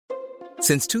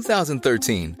Since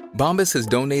 2013, Bombas has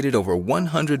donated over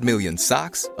 100 million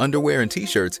socks, underwear, and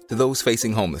T-shirts to those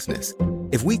facing homelessness.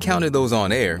 If we counted those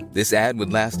on air, this ad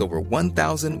would last over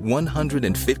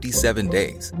 1,157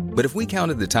 days. But if we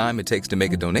counted the time it takes to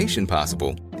make a donation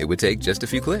possible, it would take just a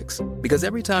few clicks. Because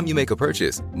every time you make a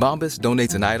purchase, Bombas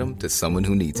donates an item to someone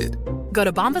who needs it. Go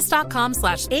to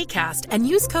bombas.com/ACAST and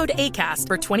use code ACAST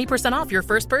for 20% off your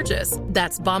first purchase.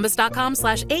 That's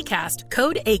bombas.com/ACAST,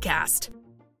 code ACAST.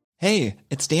 Hey,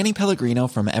 it's Danny Pellegrino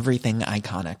from Everything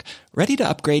Iconic. Ready to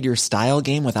upgrade your style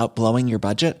game without blowing your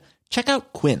budget? Check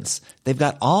out Quince. They've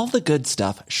got all the good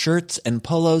stuff, shirts and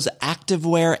polos,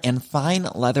 activewear, and fine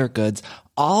leather goods,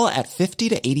 all at 50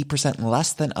 to 80%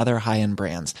 less than other high-end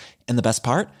brands. And the best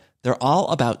part? They're all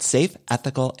about safe,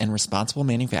 ethical, and responsible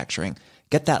manufacturing.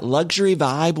 Get that luxury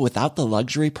vibe without the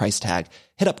luxury price tag.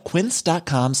 Hit up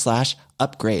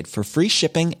quince.com/upgrade for free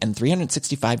shipping and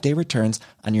 365-day returns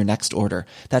on your next order.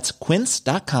 That's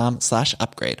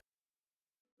quince.com/upgrade.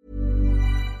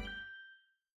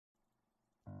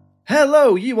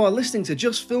 Hello, you are listening to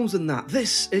Just Films and That.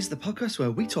 This is the podcast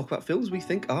where we talk about films we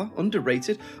think are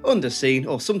underrated, underseen,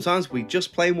 or sometimes we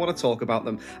just plain want to talk about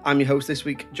them. I'm your host this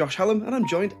week, Josh Hallam, and I'm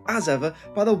joined, as ever,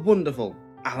 by the wonderful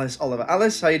Alice Oliver.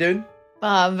 Alice, how you doing?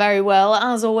 Very well,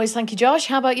 as always. Thank you, Josh.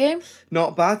 How about you?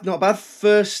 Not bad, not bad.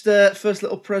 First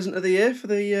little present of the year for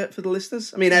the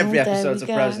listeners. I mean, every episode's a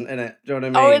present, isn't it? Do you know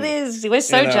what I mean? Oh, it is. We're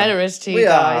so generous to you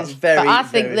guys. But I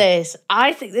think this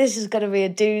is going to be a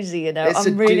doozy. You know,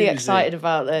 I'm really excited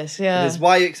about this. Yeah.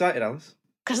 Why are you excited, Alice?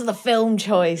 Because of the film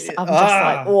choice. I'm just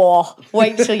like, whoa,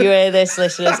 wait till you hear this,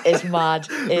 listeners. It's mad.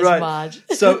 It's mad.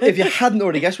 So if you hadn't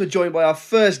already guessed, we're joined by our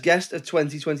first guest of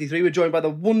 2023. We're joined by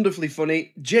the wonderfully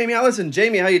funny Jamie Allison.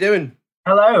 Jamie, how you doing?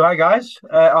 Hello, hi guys.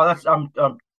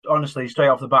 I'm honestly, straight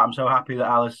off the bat, I'm so happy that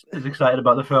Alice is excited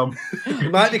about the film. It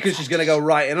might be because she's going to go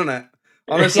right in on it.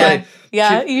 Honestly,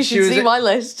 you should see my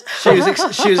list. She was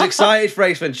excited for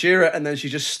Ace Ventura, and then she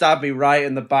just stabbed me right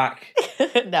in the back.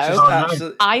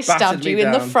 No, I stabbed you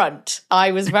in the front.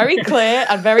 I was very clear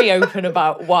and very open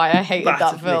about why I hated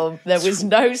that film. There was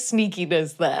no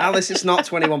sneakiness there. Alice, it's not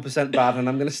 21% bad, and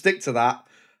I'm going to stick to that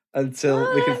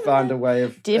until we can find a way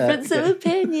of... Difference of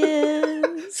opinion.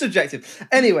 Subjective.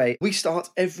 Anyway, we start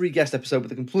every guest episode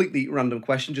with a completely random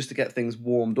question just to get things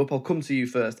warmed up. I'll come to you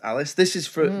first, Alice. This is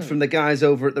from the guys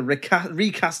over at the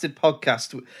Recasted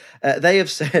podcast. They have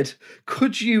said,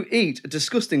 could you eat a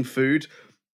disgusting food,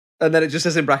 and then it just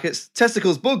says in brackets,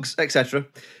 testicles, bugs, etc.,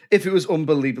 if it was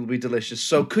unbelievably delicious?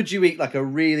 So could you eat like a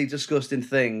really disgusting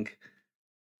thing,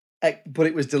 but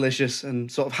it was delicious? And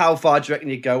sort of how far do you reckon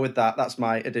you'd go with that? That's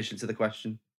my addition to the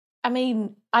question. I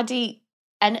mean, I'd eat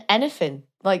anything.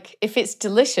 Like, if it's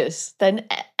delicious, then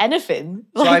anything.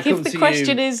 Like, if the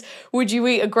question is, would you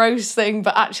eat a gross thing,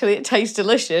 but actually it tastes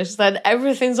delicious, then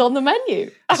everything's on the menu.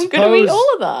 I'm going to eat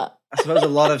all of that. I suppose a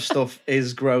lot of stuff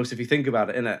is gross if you think about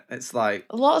it, innit? It's like...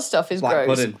 A lot of stuff is gross.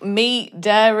 Pudding. Meat,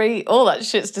 dairy, all that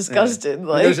shit's disgusting. Yeah.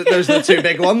 Like. Those are the two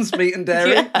big ones, meat and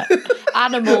dairy. Yeah.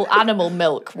 Animal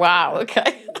milk. Wow,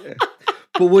 okay. Yeah.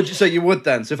 But so you would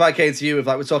then? So if I came to you, if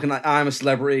like we're talking like I'm a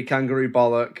celebrity, kangaroo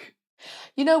bollock...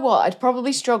 You know what? I'd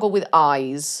probably struggle with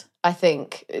eyes. I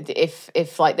think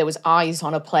if like there was eyes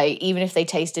on a plate, even if they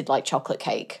tasted like chocolate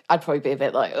cake, I'd probably be a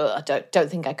bit like, I don't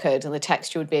think I could, and the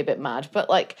texture would be a bit mad. But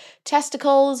like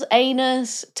testicles,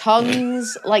 anus,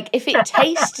 tongues, like if it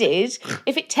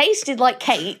tasted like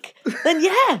cake, then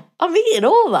yeah, I'm eating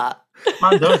all that.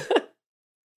 Man does.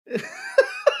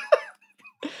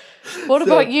 What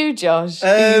about you, Josh?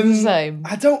 Are you the same?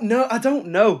 I don't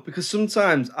know, because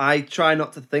sometimes I try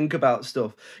not to think about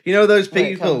stuff. You know those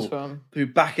people who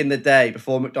back in the day,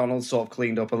 before McDonald's sort of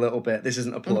cleaned up a little bit, this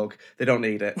isn't a plug, they don't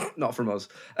need it, not from us.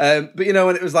 But you know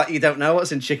when it was like, you don't know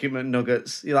what's in Chicken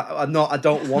McNuggets, you're like, I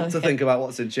don't want to think about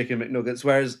what's in Chicken McNuggets,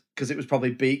 whereas, because it was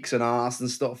probably beaks and arse and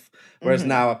stuff, whereas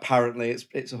now apparently it's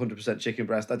 100% chicken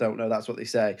breast. I don't know, that's what they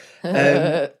say.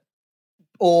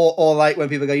 Or like when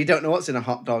people go, you don't know what's in a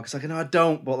hot dog. It's like, no, I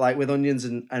don't. But like with onions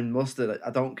and mustard, I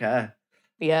don't care.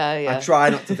 Yeah. I try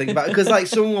not to think about it. Because like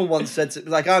someone once said,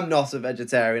 like, I'm not a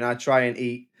vegetarian. I try and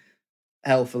eat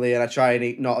healthily, and I try and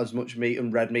eat not as much meat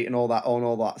and red meat and all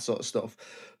that sort of stuff.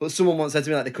 But someone once said to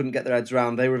me like they couldn't get their heads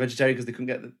around, they were a vegetarian because they couldn't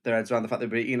get their heads around the fact they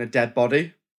were eating a dead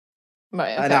body.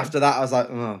 Right. Okay. And after that, I was like,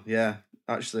 oh yeah,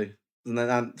 actually. And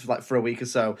then like for a week or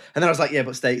so, and then I was like, yeah,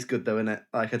 but steak's good though, isn't it?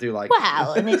 Like I do like.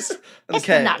 Well, and it's the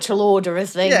natural order of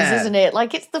things, isn't it?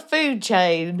 Like it's the food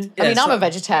chain. Yeah, I mean, I'm a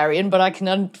vegetarian, but I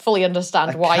can fully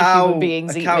understand why human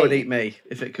beings eat meat. A cow would eat me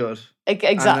if it could.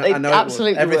 Exactly, I know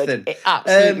absolutely everything. It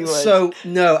absolutely would. So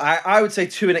no, I would say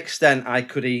to an extent I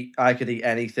could eat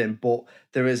anything, but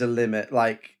there is a limit.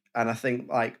 Like and I think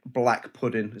like black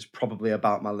pudding is probably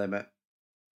about my limit.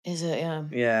 Is it? Yeah.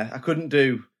 Yeah, I couldn't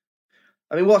do.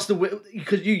 I mean, what's the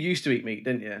because you used to eat meat,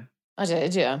 didn't you? I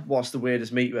did, yeah. What's the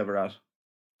weirdest meat you ever had?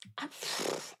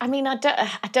 I mean, I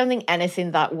don't think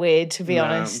anything that weird, to be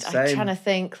honest. Same. I'm trying to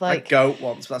think, I had goat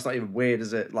once, but that's not even weird,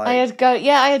 is it? Like I had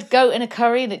goat in a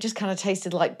curry, and it just kind of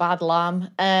tasted like bad lamb.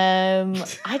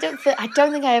 I don't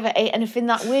think I ever ate anything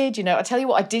that weird. You know, I tell you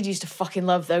what, I did used to fucking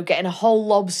love though, getting a whole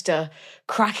lobster,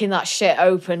 cracking that shit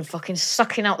open, fucking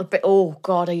sucking out the bit. Oh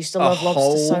god, I used to love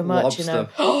lobster so much. Lobster. You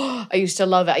know, I used to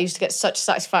love it. I used to get such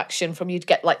satisfaction from you'd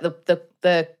get like the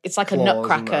it's like a Claws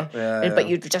nutcracker, but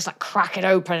you'd just like crack it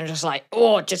open and just like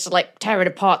just like tearing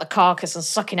apart the carcass and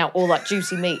sucking out all that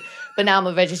juicy meat. But now I'm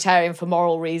a vegetarian for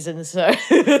moral reasons, so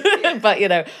but you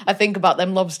know, I think about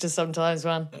them lobsters sometimes,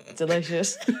 man.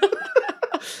 Delicious.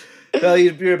 Well,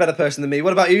 you're a better person than me.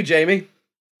 What about you, Jamie?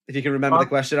 If you can remember the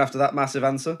question after that massive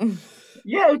answer.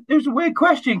 Yeah, it was a weird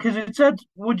question because it said,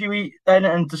 "Would you eat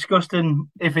anything disgusting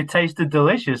if it tasted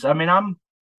delicious?" I mean, I'm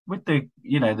with the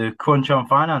crunch on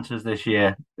finances this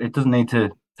year. It doesn't need to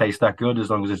taste that good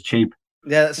as long as it's cheap.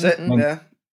 Yeah, that's it. Yeah.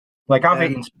 Like I've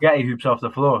eaten spaghetti hoops off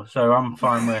the floor, so I'm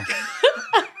fine with.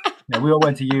 We all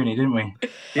went to uni, didn't we?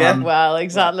 Yeah. Well,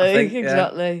 exactly.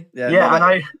 Exactly.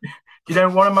 Yeah,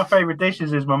 and one of my favourite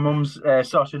dishes is my mum's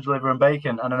sausage, liver, and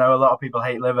bacon, and I know a lot of people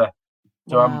hate liver.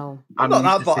 So wow. I'm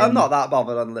not that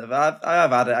bothered on liver. I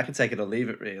have had it. I can take it or leave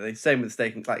it. Really, same with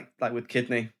steak, like with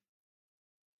kidney.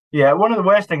 Yeah, one of the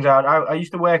worst things I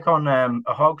used to work on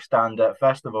a hog stand at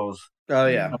festivals. Oh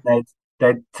yeah.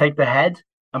 They'd take the head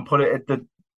and put it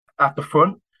at the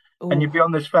front, Ooh. and you'd be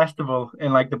on this festival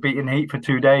in like the beating heat for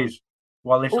 2 days,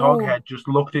 while this hog head just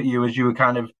looked at you as you were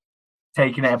kind of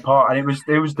taking it apart, and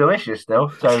it was delicious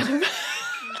still. So,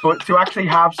 but to actually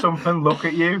have something look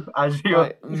at you as you.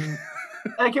 Right.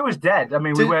 Like it was dead. I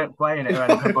mean, we weren't playing it or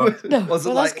anything. But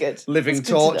wasn't like good. Living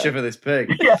torture for this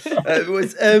pig. Yeah.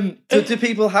 Do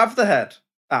people have the head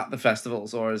at the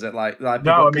festivals, or is it like people,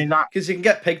 no? I mean that because you can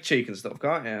get pig cheek and stuff,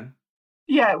 can't you?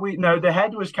 Yeah, the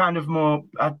head was kind of more.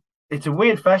 It's a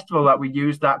weird festival that we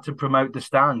used that to promote the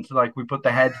stand. Like we put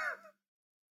the head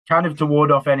kind of to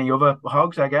ward off any other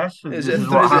hogs, I guess. Is it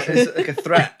like a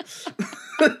threat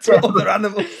to other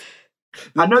animals?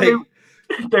 I know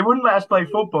they wouldn't let us play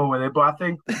football with it, but I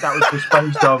think that was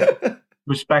disposed of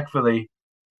respectfully.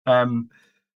 Yeah,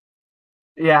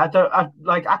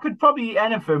 I could probably eat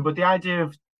anything, but the idea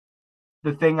of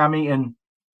the thing I'm eating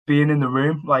being in the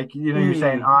room, like you were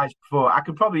saying eyes before, I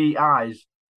could probably eat eyes,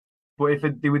 but if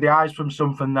they were the eyes from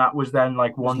something that was then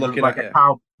like wandering, like a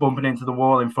cow bumping into the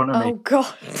wall in front of me. Oh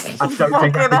god! I don't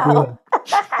think I could do it.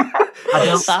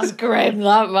 That's grim,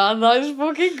 that man. That's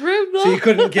fucking grim. That. So you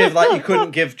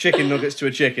couldn't give chicken nuggets to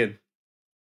a chicken.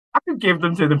 I could give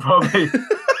them to them probably,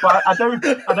 but I don't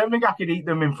think I could eat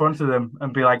them in front of them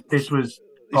and be like, "This was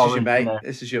your mate.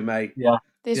 This is your mate." Yeah.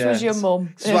 This was your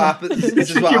mum. This is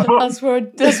what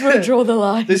happens. That's where I draw the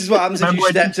line. This is what happens if you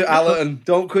step to Allerton.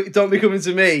 Don't be coming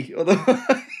to me.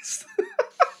 Otherwise.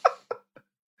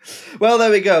 Well, there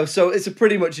we go. So it's a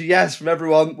pretty much a yes from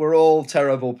everyone. We're all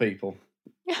terrible people.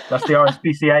 That's the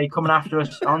RSPCA coming after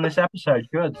us on this episode.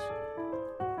 Good.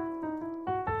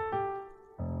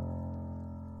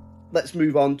 Let's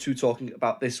move on to talking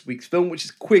about this week's film, which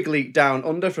is Quigley Down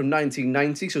Under from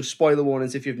 1990. So spoiler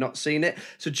warnings if you've not seen it.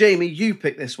 So Jamie, you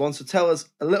picked this one. So tell us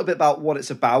a little bit about what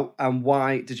it's about and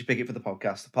why did you pick it for the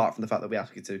podcast, apart from the fact that we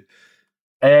asked you to.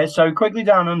 So Quigley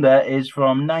Down Under is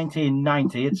from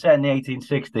 1990. It's set in the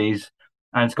 1860s,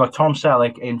 and it's got Tom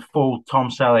Selleck in full Tom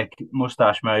Selleck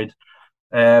mustache mode.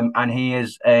 And he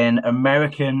is an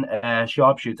American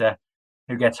sharpshooter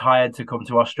who gets hired to come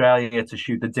to Australia to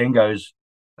shoot the dingoes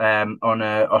on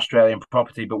an Australian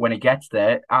property. But when he gets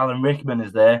there, Alan Rickman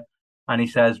is there, and he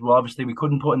says, well, obviously we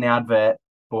couldn't put in the advert,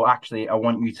 but actually I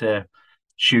want you to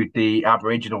shoot the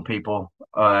Aboriginal people.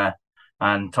 And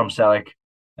Tom Selleck,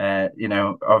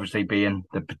 obviously being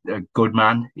the good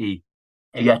man, he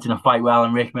gets in a fight with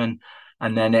Alan Rickman,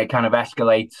 and then it kind of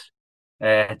escalates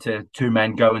to two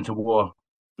men going to war.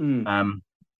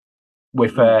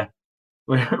 With kind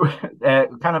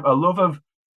of a love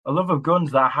of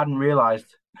guns that I hadn't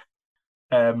realised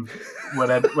when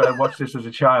I watched this as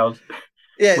a child.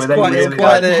 Yeah, it's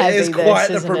quite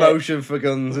the promotion for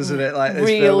guns, isn't it? Like this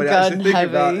real gun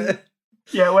heavy.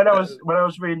 Yeah, when I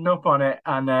was reading up on it,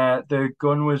 and the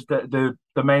gun was the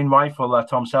main rifle that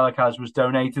Tom Selleck has was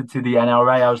donated to the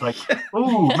NRA. I was like,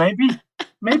 ooh,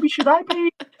 maybe should I be?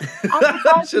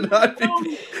 Should I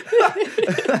be?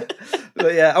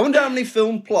 But yeah, I wonder how many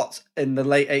film plots in the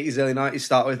late 80s, early 90s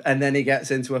start with, and then he gets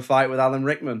into a fight with Alan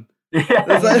Rickman. Yeah.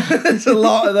 There's a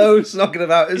lot of those knocking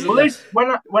about, isn't there?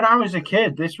 When I was a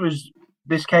kid,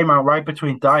 this came out right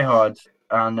between Die Hard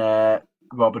and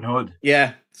Robin Hood.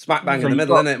 Yeah, smack bang So in the you've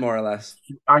middle, got- isn't it, more or less?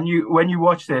 And when you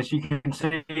watch this, you can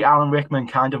see Alan Rickman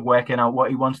kind of working out what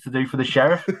he wants to do for the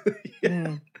sheriff.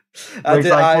 Mm. He's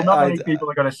like, not many people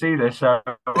are going to see this, so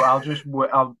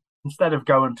I'll instead of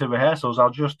going to rehearsals, I'll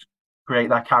just create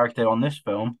that character on this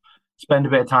film, spend a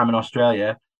bit of time in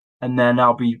Australia, and then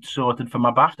I'll be sorted for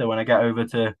my BAFTA when I get over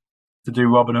to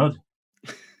do Robin Hood.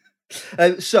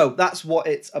 So that's what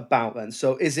it's about then.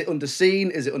 So is it underseen?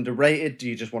 Is it underrated? Do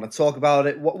you just want to talk about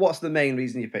it? What's the main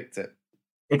reason you picked it?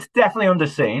 It's definitely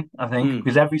underseen, I think,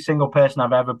 because every single person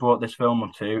I've ever brought this film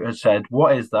up to has said,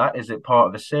 "What is that? Is it part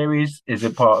of a series? Is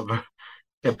it part of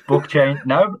a book chain?"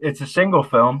 No, it's a single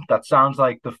film that sounds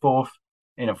like the fourth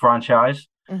in a franchise.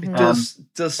 It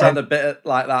does sound a bit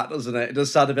like that, doesn't it? It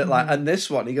does sound a bit like, and this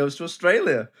one, he goes to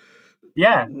Australia.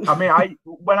 Yeah, I mean,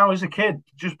 when I was a kid,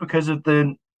 just because of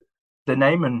the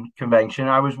naming convention,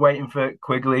 I was waiting for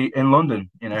Quigley in London,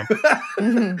 you know.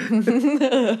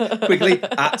 Quigley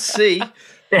at sea.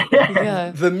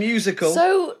 Yeah. The musical.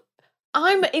 So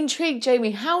I'm intrigued,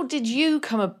 Jamie. How did you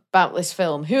come about this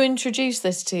film? Who introduced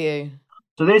this to you?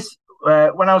 So this,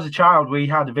 when I was a child, we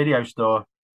had a video store,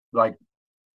 like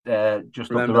just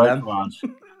Remember up the road them? from ours.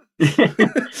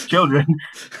 Children.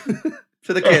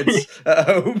 For the kids at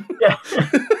home.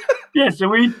 Yeah. So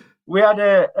we had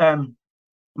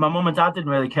my mum and dad didn't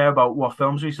really care about what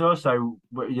films we saw, so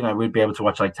we'd be able to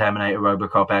watch like Terminator,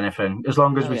 RoboCop, anything, as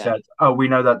long as we said, "Oh, we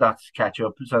know that's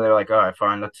ketchup." So they were like, "All right,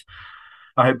 fine.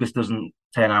 I hope this doesn't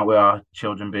turn out with our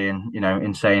children being,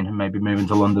 insane and maybe moving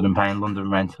to London and paying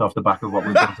London rent off the back of what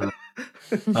we've done to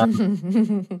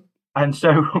them." And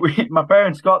so my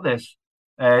parents got this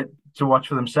to watch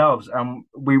for themselves, and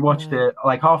we watched it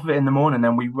like half of it in the morning.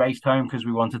 Then we raced home because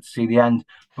we wanted to see the end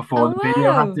before the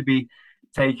video had to be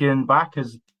taken back,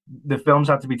 because the films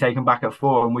had to be taken back at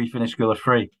 4 and we finished school at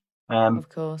 3. Of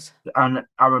course. And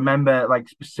I remember, like,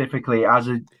 specifically as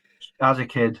a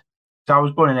kid, so I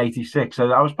was born in 86, so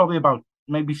I was probably about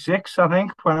maybe 6, I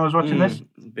think, when I was watching this.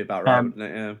 Be about right, wouldn't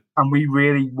it? Yeah. And we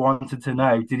really wanted to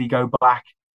know, did he go back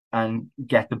and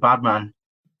get the bad man?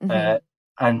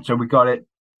 And so we got it.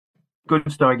 Good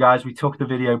story, guys. We took the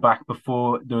video back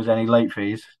before there was any late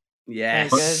fees.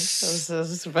 Yes. That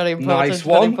was very important. Nice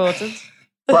one. Very important.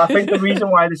 But I think the reason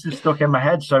why this is stuck in my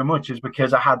head so much is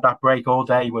because I had that break all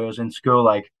day where I was in school,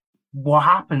 like, what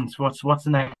happens? What's the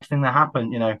next thing that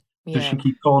happened? Does she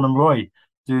keep calling him Roy?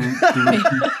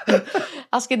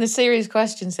 Asking the serious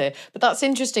questions here. But that's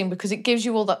interesting because it gives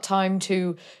you all that time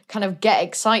to kind of get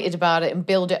excited about it and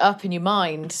build it up in your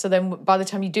mind. So then by the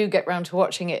time you do get round to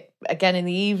watching it again in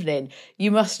the evening,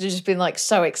 you must have just been like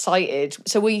so excited.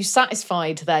 So were you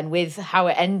satisfied then with how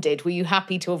it ended? Were you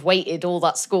happy to have waited all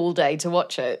that school day to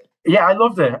watch it? Yeah, I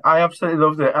loved it. I absolutely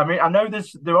loved it. I mean, I know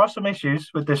there are some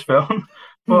issues with this film,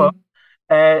 but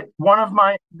this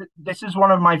is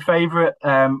one of my favorite,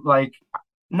 like,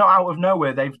 not out of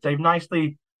nowhere. They've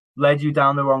nicely led you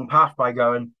down the wrong path by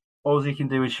going, all he can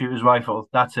do is shoot his rifle.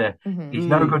 That's it. He's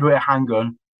no good with a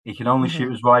handgun. He can only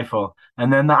shoot his rifle.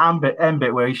 And then the end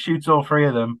bit where he shoots all 3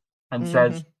 of them and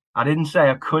says, "I didn't say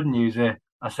I couldn't use it.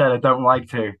 I said I don't like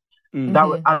to."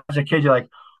 That as a kid, you're like,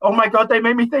 "Oh my God, they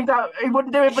made me think that he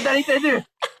wouldn't do it, but then he did it."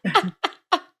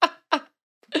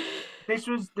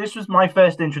 This was my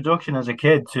first introduction as a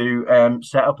kid to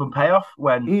Set Up and Payoff,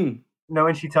 when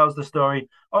she tells the story.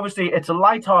 Obviously, it's a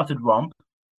light-hearted romp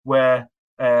where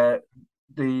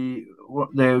the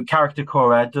character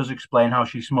Cora does explain how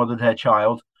she smothered her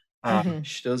child.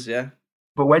 She does, yeah.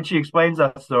 But when she explains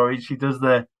that story, she does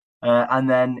and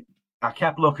then I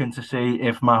kept looking to see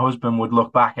if my husband would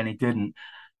look back, and he didn't.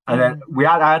 And then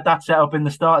I had that set up in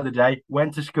the start of the day,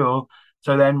 went to school.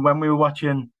 So then when we were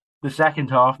watching the second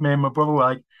half, me and my brother were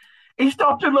like, he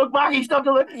stopped to look back, he stopped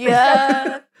to look.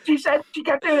 Yeah. She said she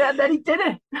kept doing it, and then he did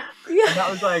it. Yeah. And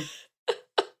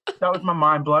that was my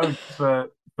mind blown for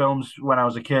films when I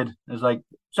was a kid. It's like,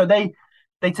 so they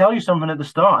tell you something at the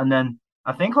start, and then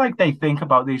I think like they think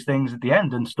about these things at the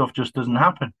end, and stuff just doesn't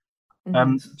happen.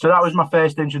 So that was my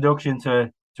first introduction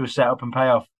to a Set Up and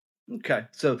Payoff. Okay,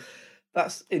 so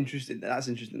that's interesting.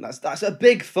 That's a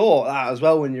big thought, that as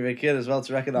well, when you're a kid as well,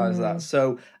 to recognise that.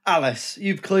 So Alice,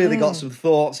 you've clearly got some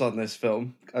thoughts on this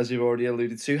film, as you've already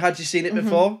alluded to. Had you seen it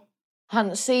before?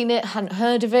 Hadn't seen it, hadn't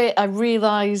heard of it. I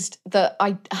realised that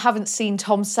I haven't seen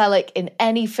Tom Selleck in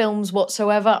any films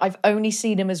whatsoever. I've only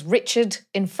seen him as Richard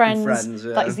in Friends.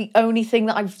 Yeah. That is the only thing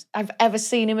that I've ever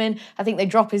seen him in. I think they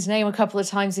drop his name a couple of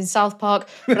times in South Park,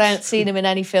 but I haven't seen him in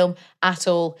any film at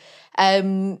all.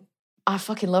 I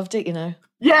fucking loved it,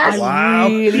 Yes! I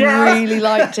really, Yes! really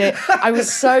liked it. I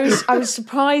was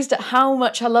surprised at how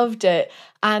much I loved it.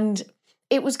 And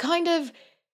it was kind of,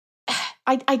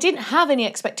 I didn't have any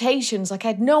expectations. Like, I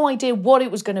had no idea what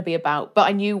it was going to be about, but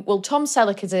I knew, well, Tom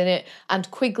Selleck is in it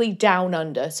and Quigley Down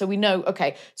Under. So we know,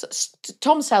 okay, so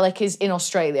Tom Selleck is in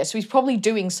Australia, so he's probably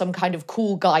doing some kind of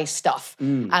cool guy stuff.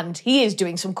 And he is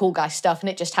doing some cool guy stuff, and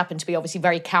it just happened to be obviously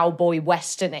very cowboy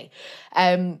westerny.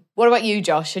 What about you,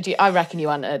 Josh? I reckon you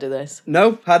hadn't heard of this.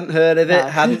 No, hadn't heard of it, No.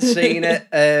 hadn't seen it.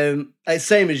 It's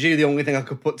same as you. The only thing I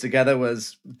could put together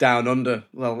was Down Under.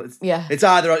 Well, it's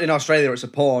either in Australia or it's a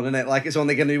porn, isn't it? Like, it's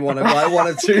only going to be one or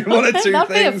two That'd things.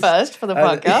 be a first for the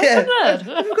podcast, Yeah. wouldn't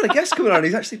it? We've got a guest coming on.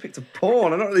 He's actually picked a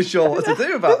porn. I'm not really sure what to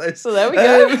do about this. So there we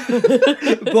go.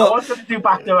 I But wanted to do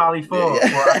Back to Alley 4.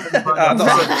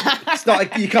 it's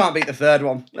not. You can't beat the third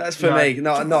one. That's for me.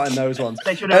 Not in those ones.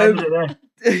 They should have ended it there.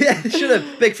 Yeah, should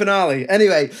have. Big finale.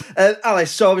 Anyway, Alice,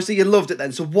 so obviously you loved it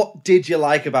then. So what did you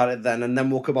like about it then? And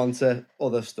then we'll come on to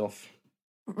other stuff.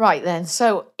 Right then,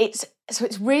 so it's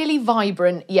really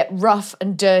vibrant yet rough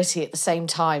and dirty at the same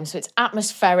time. So it's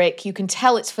atmospheric. You can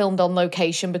tell it's filmed on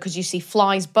location because you see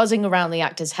flies buzzing around the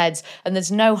actors' heads and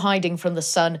there's no hiding from the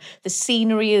sun. The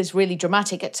scenery is really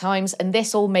dramatic at times, and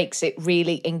this all makes it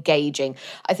really engaging.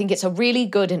 I think it's a really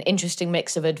good and interesting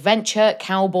mix of adventure,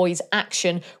 cowboys,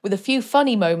 action, with a few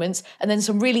funny moments and then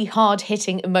some really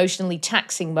hard-hitting, emotionally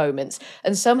taxing moments.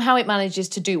 And somehow it manages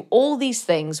to do all these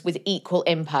things with equal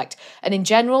impact. And in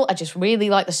general, I just really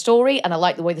like the story, and I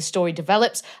like the way the story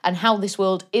develops and how this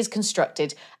world is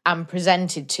constructed and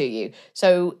presented to you.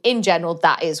 So in general,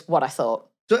 that is what I thought.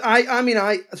 So I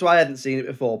hadn't seen it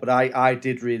before, but I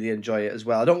did really enjoy it as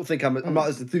well. I don't think I'm not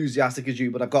as enthusiastic as you,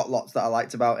 but I've got lots that I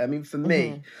liked about it. I mean, for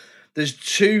me, there's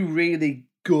two really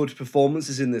good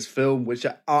performances in this film, which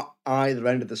are at either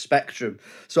end of the spectrum.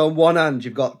 So on one hand,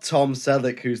 you've got Tom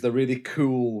Selleck, who's the really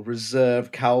cool,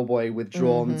 reserved cowboy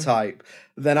withdrawn type.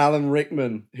 Then Alan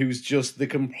Rickman, who's just the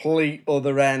complete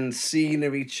other end,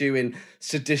 scenery chewing,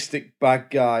 sadistic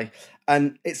bad guy.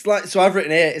 And it's like, so I've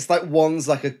written here, it's like one's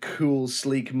like a cool,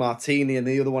 sleek martini, and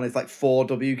the other one is like 4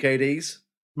 WKDs.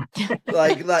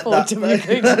 Like that, that's like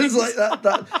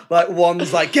that. Like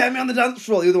one's like, get me on the dance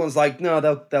floor. The other one's like, no,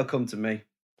 they'll come to me.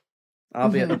 I'll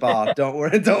be at the bar. Don't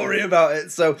worry about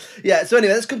it. So yeah. So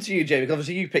anyway, let's come to you, Jamie.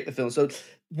 Obviously, you picked the film. So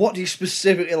what do you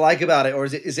specifically like about it, or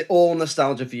is it all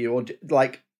nostalgia for you, or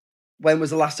like when was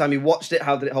the last time you watched it?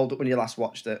 How did it hold up when you last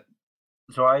watched it?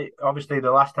 So obviously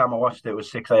the last time I watched it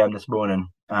was 6 a.m. this morning.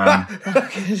 On 4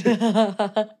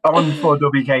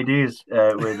 WKDs,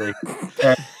 really.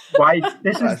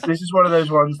 This is one of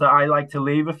those ones that I like to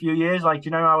leave a few years. Like,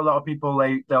 you know how a lot of people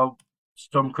they'll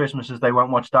some Christmases they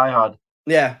won't watch Die Hard.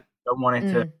 Yeah, don't want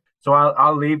it to. So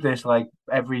I'll leave this like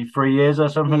every 3 years or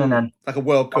something, and then like a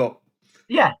World Cup.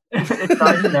 Yeah, it's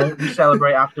nice. You know, we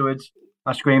celebrate afterwards.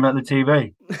 I scream at the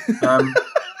TV.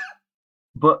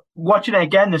 But watching it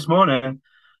again this morning,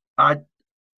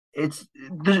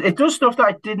 it does stuff that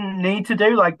I didn't need to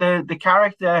do. Like the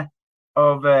character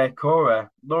of Cora,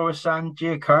 Laura San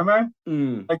Giacomo,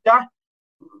 like that.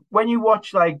 When you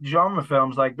watch like genre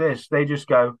films like this, they just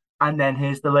go, and then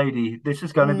here's the lady. This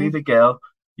is going to be the girl.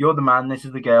 You're the man. This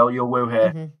is the girl. You'll woo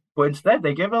her. But instead,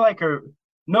 they give her like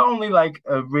not only like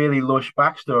a really lush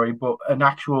backstory, but an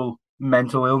actual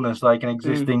mental illness, like an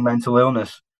existing mental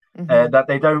illness. That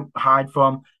they don't hide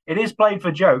from. It is played for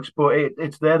jokes, but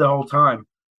it's there the whole time.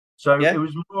 So it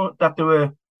was more that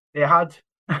it had.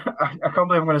 I can't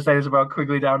believe I'm going to say this about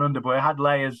Quigley Down Under, but it had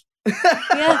layers. Yeah,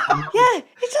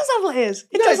 it does have layers.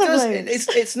 It does have layers.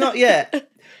 It's not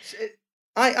yet.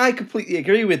 I completely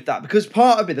agree with that, because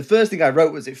part of me, the first thing I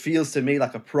wrote was it feels to me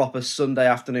like a proper Sunday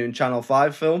afternoon Channel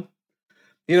 5 film.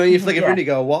 You know, you flick it through and you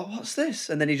go, what's this?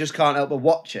 And then you just can't help but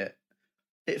watch it.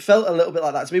 It felt a little bit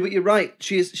like that to me, but you're right.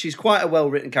 She's quite a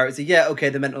well-written character. Yeah, okay,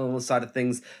 the mental illness side of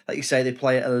things, like you say, they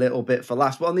play it a little bit for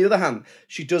laughs. But on the other hand,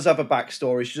 she does have a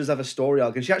backstory. She does have a story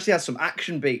arc, and she actually has some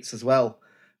action beats as well,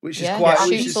 which is quite.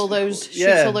 Shoots all those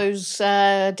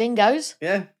dingoes.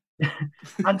 Yeah,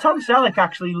 and Tom Selleck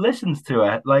actually listens to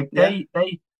her. Like they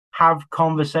have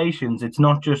conversations. It's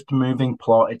not just moving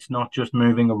plot. It's not just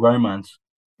moving a romance.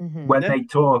 When they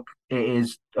talk, it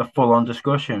is a full-on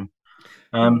discussion.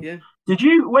 Did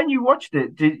you, when you watched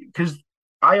it, because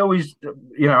I always,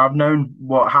 I've known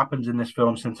what happens in this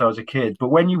film since I was a kid, but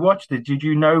when you watched it, did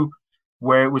you know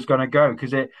where it was going to go? Because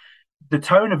the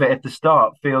tone of it at the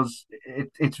start feels,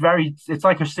 it's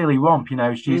like a silly romp,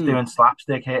 she's doing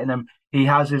slapstick, hitting him. He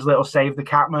has his little save the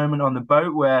cat moment on the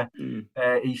boat where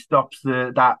he stops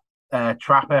that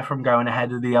trapper from going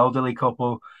ahead of the elderly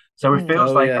couple. So it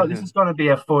feels this is going to be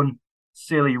a fun,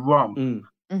 silly romp.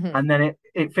 And then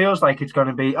it feels like it's going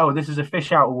to be, oh, this is a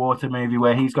fish out of water movie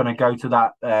where he's going to go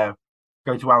to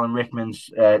go to Alan Rickman's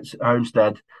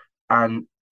homestead, and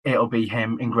it'll be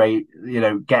him in great,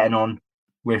 getting on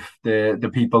with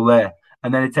the people there.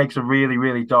 And then it takes a really,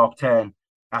 really dark turn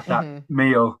at that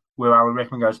meal where Alan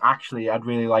Rickman goes, actually, I'd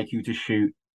really like you to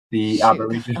shoot the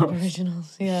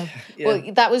Aboriginals. Yeah. Well,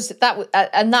 that was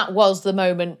and that was the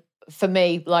moment for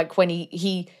me, like when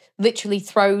he literally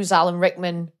throws Alan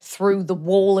Rickman through the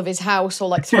wall of his house, or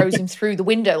like throws him through the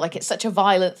window. Like, it's such a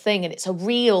violent thing, and it's a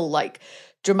real like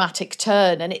dramatic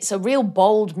turn, and it's a real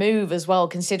bold move as well,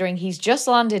 considering he's just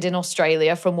landed in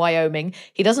Australia from Wyoming.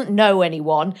 He doesn't know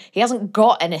anyone. He hasn't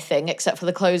got anything except for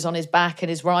the clothes on his back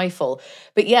and his rifle.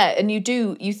 But yeah, and you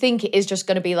think it is just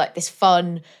going to be like this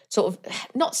fun sort of,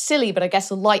 not silly, but I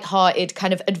guess a light-hearted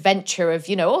kind of adventure of,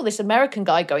 this American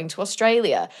guy going to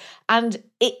Australia. And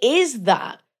it is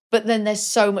that. But then there's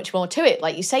so much more to it.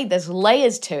 Like you say, there's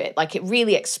layers to it. Like, it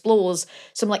really explores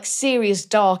some like serious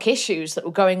dark issues that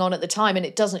were going on at the time, and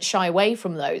it doesn't shy away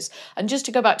from those. And just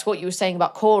to go back to what you were saying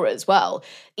about Cora as well,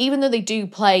 even though they do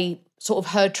play sort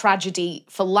of her tragedy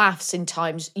for laughs in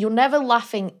times, you're never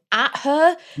laughing at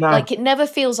her. No. Like, it never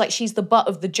feels like she's the butt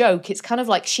of the joke. It's kind of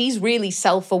like she's really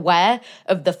self-aware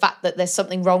of the fact that there's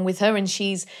something wrong with her, and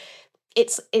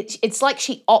it's like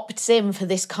she opts in for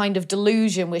this kind of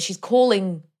delusion where she's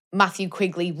calling Matthew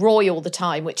Quigley Roy all the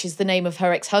time, which is the name of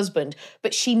her ex-husband,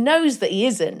 but she knows that he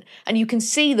isn't. And you can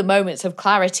see the moments of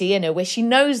clarity in her where she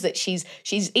knows that she's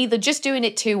either just doing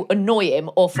it to annoy him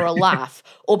or for a laugh,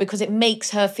 or because it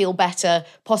makes her feel better,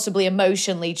 possibly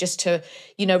emotionally, just to,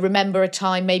 remember a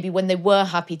time maybe when they were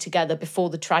happy together before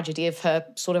the tragedy of her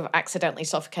sort of accidentally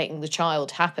suffocating the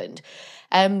child happened.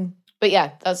 But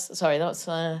yeah,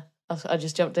 I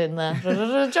just jumped in there.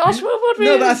 Josh, what were you?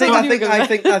 No, but I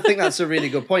think that's a really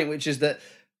good point, which is that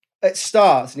it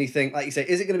starts and you think, like you say,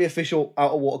 is it going to be official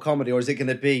out of water comedy, or is it going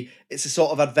to be? It's a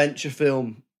sort of adventure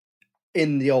film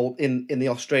in the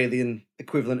Australian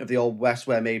equivalent of the Old West,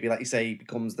 where maybe, like you say, he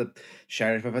becomes the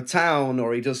sheriff of a town,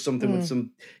 or he does something with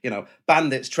some,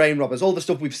 bandits, train robbers, all the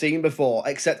stuff we've seen before.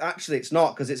 Except actually, it's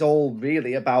not, because it's all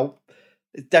really about.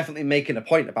 It's definitely making a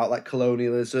point about like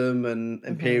colonialism and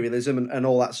imperialism and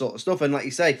all that sort of stuff. And like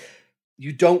you say,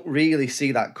 you don't really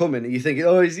see that coming. And you think,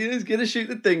 oh, he's going to shoot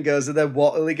the dingoes, and then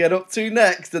what will he get up to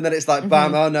next? And then it's like,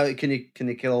 bam, oh no, can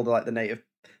you kill all the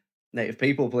native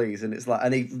people, please? And it's like,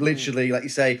 and he literally, like you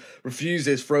say,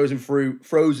 refuses, frozen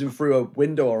through a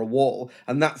window or a wall,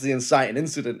 and that's the inciting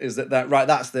incident. Is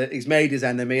he's made his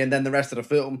enemy, and then the rest of the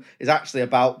film is actually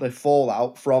about the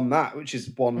fallout from that, which is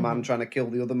one man trying to kill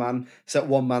the other man. So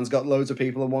one man's got loads of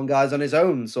people and one guy's on his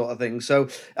own, sort of thing. So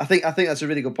I think that's a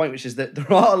really good point, which is that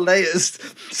there are layers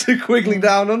to Quigley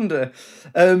Down Under.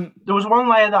 There was one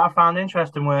layer that I found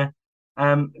interesting where,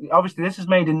 obviously this is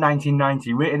made in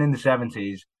 1990, written in the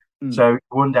 70s. So you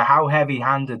wonder how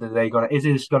heavy-handed are they going to... Is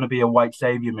this going to be a white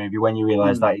saviour movie when you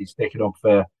realise that he's sticking up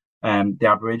for the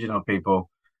Aboriginal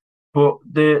people? But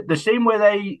the scene where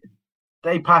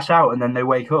they pass out and then they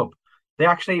wake up, they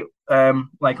actually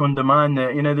undermine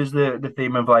there's the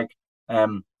theme of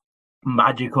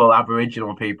magical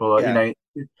Aboriginal people. Yeah.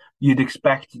 You'd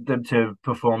expect them to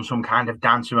perform some kind of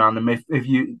dance around them if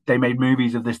they made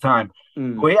movies of this time.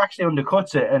 But he actually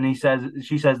undercuts it, and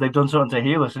she says they've done something to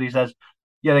heal us, and he says,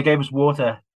 yeah, they gave us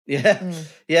water. Yeah,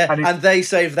 yeah, and they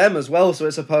saved them as well. So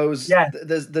I suppose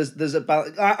there's a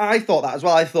balance. I thought that as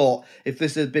well. I thought if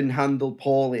this had been handled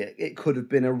poorly, it could have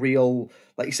been a real,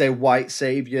 like you say, white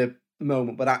saviour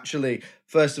moment. But actually,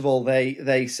 first of all,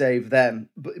 they save them,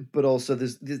 but also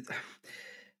there's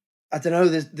I don't know.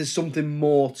 There's something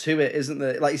more to it, isn't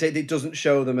there? Like you say, it doesn't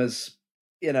show them as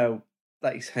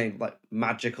like you say, like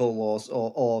magical or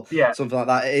something like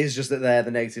that. It is just that they're the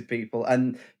native people,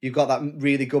 and you've got that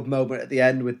really good moment at the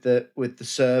end with the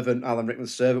servant, Alan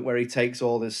Rickman's servant, where he takes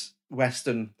all this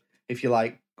Western, if you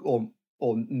like, or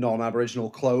non-Aboriginal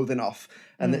clothing off,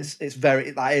 and that is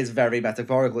very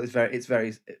metaphorical. It's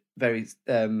very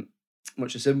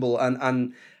much a symbol,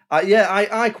 and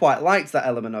I quite liked that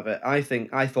element of it. I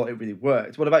thought it really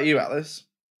worked. What about you, Alice?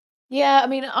 Yeah, I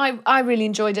mean, I really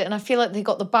enjoyed it, and I feel like they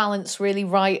got the balance really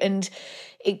right, and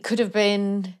it could have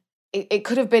been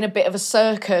a bit of a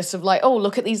circus of like, oh,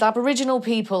 look at these Aboriginal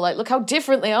people, like look how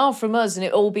different they are from us, and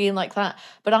it all being like that.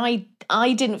 But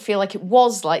I didn't feel like it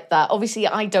was like that. Obviously,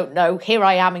 I don't know. Here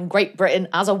I am in Great Britain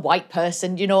as a white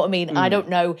person, you know what I mean? I don't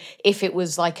know if it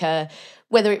was like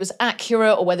whether it was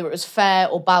accurate or whether it was fair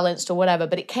or balanced or whatever,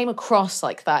 but it came across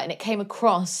like that. And it came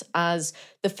across as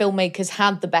the filmmakers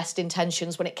had the best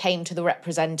intentions when it came to the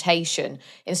representation,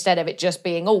 instead of it just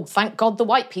being, oh, thank God the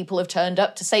white people have turned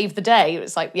up to save the day.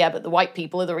 It's like, yeah, but the white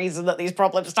people are the reason that these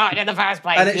problems started in the first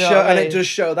place. And it does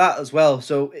show that as well.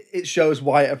 So it shows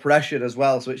white oppression as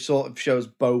well. So it sort of shows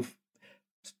both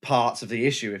parts of the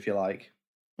issue, if you like.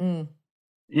 Mm.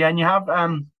 Yeah, and you have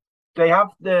they have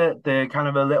the kind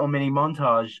of a little mini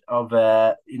montage of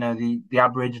the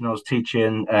Aboriginals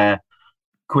teaching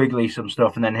Quigley some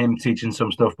stuff, and then him teaching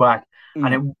some stuff back,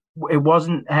 and it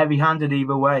wasn't heavy-handed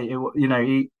either way.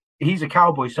 He's a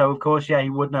cowboy, so of course, he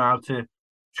would know how to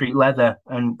treat leather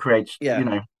and create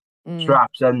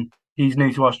straps, and he's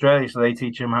new to Australia, so they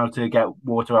teach him how to get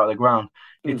water out of the ground.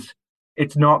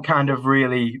 It's not kind of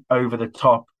really over the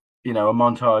top. A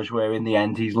montage where in the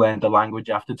end he's learned the language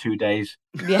after 2 days.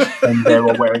 Yeah. And they're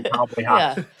all wearing cowboy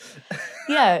hats.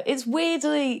 Yeah, it's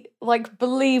weirdly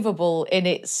believable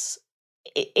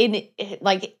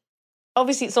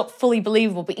obviously it's not fully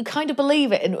believable, but you kind of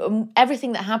believe it, and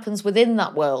everything that happens within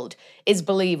that world is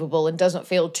believable and doesn't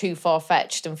feel too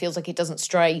far-fetched and feels like it doesn't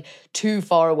stray too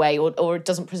far away or it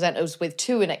doesn't present us with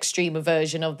too an extreme a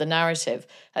version of the narrative.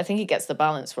 I think it gets the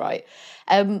balance right.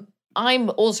 I'm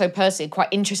also personally quite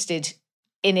interested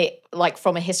in it,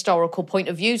 from a historical point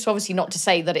of view. So obviously not to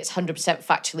say that it's 100%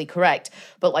 factually correct,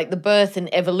 but the birth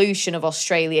and evolution of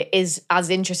Australia is as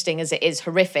interesting as it is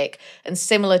horrific and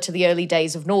similar to the early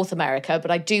days of North America.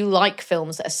 But I do like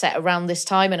films that are set around this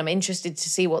time, and I'm interested to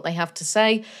see what they have to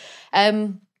say.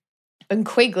 And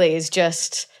Quigley is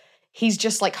he's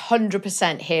just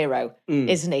 100% hero,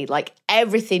 isn't he?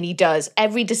 Everything he does,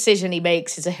 every decision he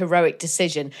makes is a heroic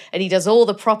decision. And he does all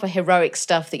the proper heroic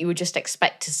stuff that you would just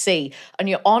expect to see. And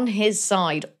you're on his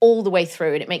side all the way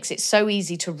through. And it makes it so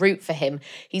easy to root for him.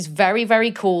 He's very, very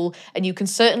cool. And you can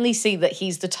certainly see that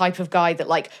he's the type of guy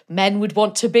that men would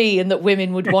want to be and that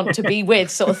women would want to be with,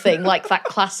 sort of thing. That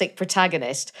classic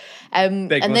protagonist.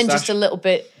 And then just a little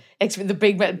bit... the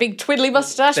big twiddly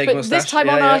mustache, this time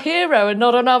on our hero and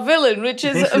not on our villain, which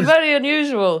is very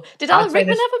unusual. Did Alan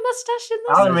Rickman have a mustache in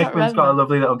this? Alan Rickman's got a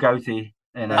lovely little goatee.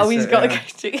 He's got a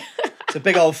goatee. It's a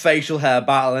big old facial hair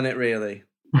battle, isn't it, really?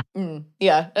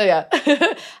 Yeah.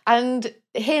 And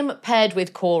him paired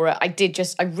with Cora, I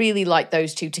really like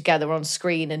those two together on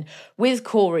screen. And with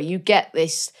Cora, you get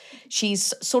this,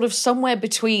 she's sort of somewhere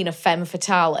between a femme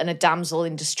fatale and a damsel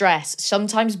in distress,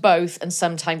 sometimes both and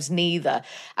sometimes neither.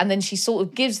 And then she sort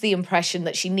of gives the impression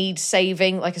that she needs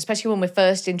saving, especially when we're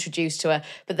first introduced to her.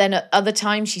 But then at other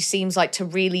times, she seems to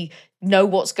really know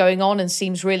what's going on and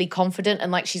seems really confident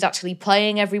and she's actually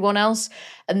playing everyone else.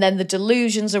 And then the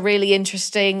delusions are really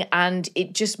interesting, and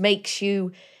it just makes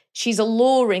you... She's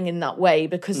alluring in that way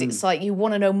because it's you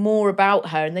want to know more about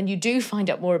her, and then you do find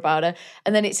out more about her.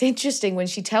 And then it's interesting when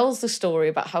she tells the story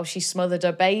about how she smothered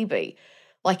her baby.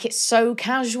 It's so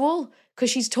casual because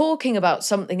she's talking about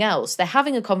something else. They're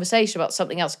having a conversation about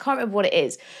something else. I can't remember what it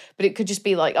is, but it could just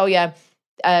be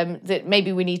that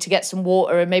maybe we need to get some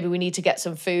water and maybe we need to get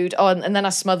some food. Oh, and then I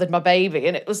smothered my baby,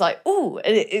 and it was ooh,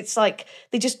 it's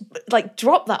they just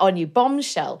drop that on you,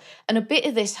 bombshell. And a bit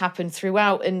of this happened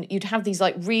throughout, and you'd have these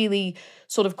really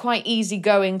sort of quite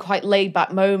easygoing, quite laid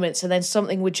back moments, and then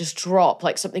something would just drop,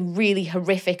 something really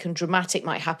horrific and dramatic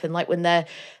might happen, when they're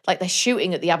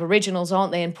shooting at the Aboriginals,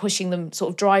 aren't they, and pushing them, sort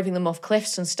of driving them off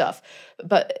cliffs and stuff.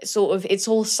 But sort of it's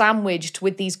all sandwiched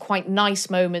with these quite nice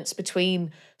moments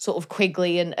between sort of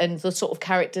Quigley and the sort of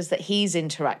characters that he's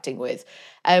interacting with.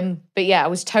 But yeah, I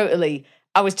was totally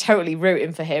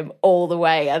rooting for him all the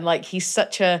way. And he's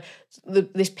such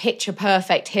this picture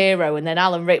perfect hero, and then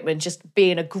Alan Rickman just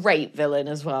being a great villain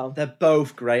as well. They're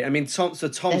both great. I mean, Tom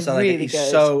Selleck, really he's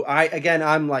good. So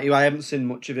I'm like you. I haven't seen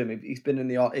much of him. He's been in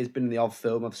the odd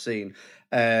film I've seen.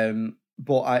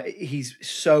 But he's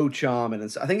so charming,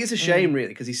 and I think it's a shame, really,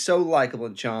 because he's so likable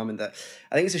and charming that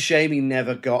I think it's a shame he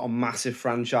never got a massive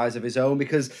franchise of his own.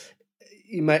 Because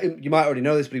you might already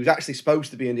know this, but he was actually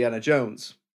supposed to be Indiana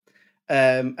Jones,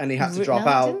 and he had to drop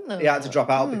out. He had to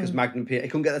drop out because Magnum PI. He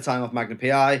couldn't get the time off Magnum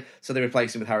PI, so they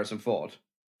replaced him with Harrison Ford.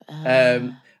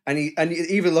 And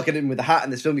even looking at him with the hat in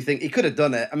this film, you think he could have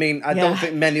done it. I mean, I don't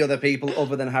think many other people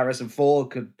other than Harrison Ford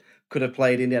could have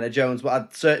played Indiana Jones, but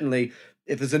I'd certainly.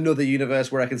 If there's another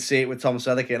universe where I can see it with Tom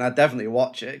Selleck in, I'd definitely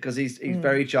watch it because he's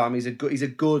very charming. He's a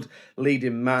good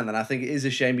leading man, and I think it is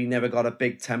a shame he never got a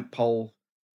big tentpole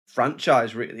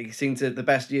franchise. Really, the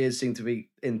best years seem to be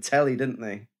in telly, didn't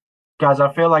they? Guys,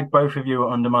 I feel like both of you are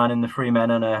undermining the Three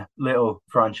Men and a Little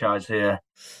franchise here.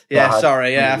 Yeah,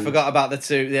 sorry. Yeah, I forgot about the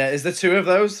two. Yeah, is there two of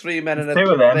those? Three men and a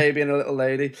baby and a little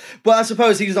lady. But I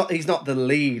suppose he's not the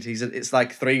lead. It's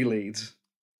like three leads.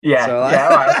 Yeah, so, all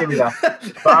right, I'll give you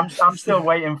that. But I'm still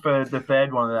waiting for the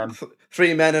third one of them.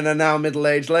 Three men and a now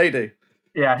middle-aged lady.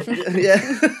 Yeah. Yeah.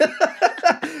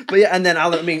 But yeah, and then I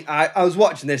was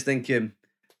watching this thinking,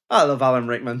 I love Alan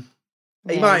Rickman.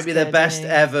 He might be the best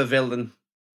ever villain.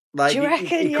 Like, do you reckon?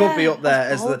 he could be up there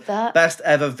as the best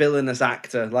ever villainous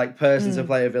actor, like person to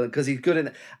play a villain, because he's good in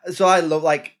it. So I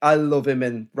love him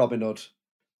in Robin Hood,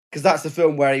 because that's the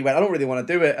film where he went, I don't really want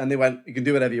to do it, and they went, you can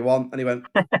do whatever you want, and he went,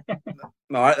 all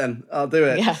right then, I'll do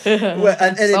it. Yeah.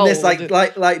 and in this,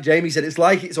 like Jamie said,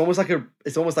 it's almost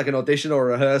like an audition or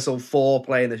a rehearsal for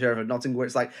playing the Sheriff of Nottingham, where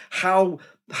it's like how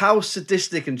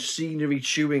sadistic and scenery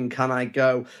chewing can I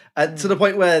go, to the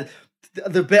point where.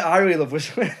 The bit I really love was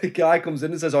when the guy comes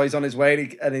in and says, he's on his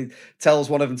way, and he tells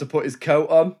one of them to put his coat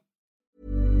on.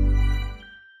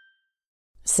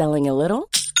 Selling a little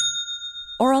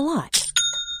or a lot?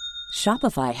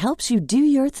 Shopify helps you do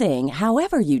your thing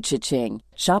however you cha-ching.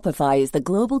 Shopify is the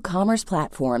global commerce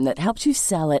platform that helps you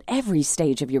sell at every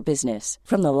stage of your business.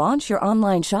 From the launch your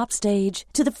online shop stage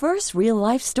to the first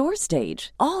real-life store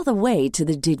stage, all the way to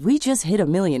the did we just hit 1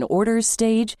 million orders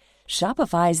stage.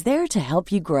 Shopify's there to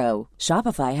help you grow.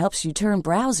 Shopify helps you turn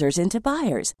browsers into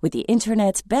buyers with the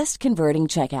internet's best converting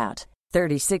checkout.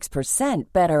 36%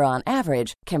 better on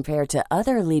average compared to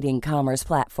other leading commerce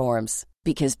platforms.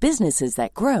 Because businesses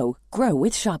that grow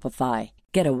with Shopify.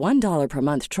 Get a $1 per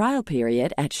month trial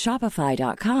period at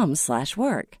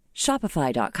shopify.com/work.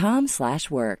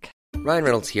 Shopify.com/work. Ryan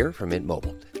Reynolds here from Mint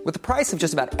Mobile. With the price of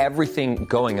just about everything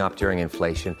going up during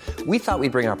inflation, we thought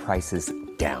we'd bring our prices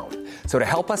down. So to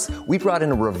help us, we brought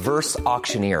in a reverse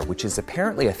auctioneer, which is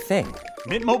apparently a thing.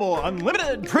 Mint Mobile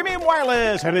Unlimited Premium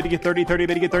Wireless. How to get 30, 30,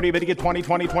 bit to get 30, bit to get 20,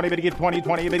 20, 20, bit to get 20,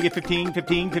 20, bit to get 15,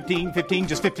 15, 15, 15,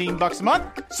 just $15 a month?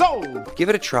 Sold! Give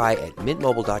it a try at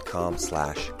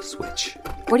mintmobile.com/switch.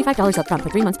 $45 up front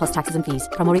for 3 months plus taxes and fees.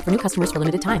 Promo rate for new customers for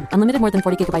limited time. Unlimited more than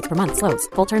 40 gigabytes per month. Slows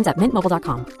full terms at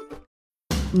mintmobile.com.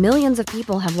 Millions of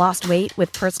people have lost weight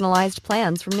with personalized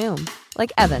plans from Noom.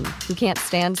 Like Evan, who can't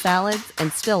stand salads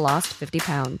and still lost 50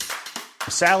 pounds.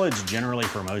 Salads generally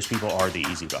for most people are the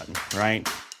easy button, right?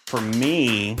 For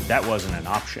me, that wasn't an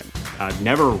option. I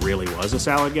never really was a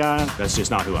salad guy. That's just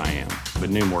not who I am. But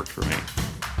Noom worked for me.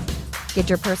 Get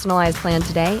your personalized plan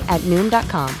today at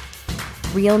Noom.com.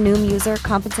 Real Noom user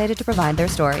compensated to provide their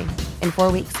story. In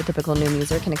 4 weeks, the typical Noom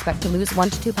user can expect to lose 1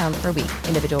 to 2 pounds per week.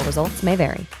 Individual results may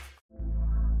vary.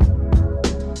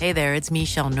 Hey there, it's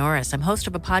Michelle Norris. I'm host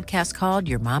of a podcast called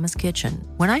Your Mama's Kitchen.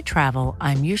 When I travel,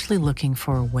 I'm usually looking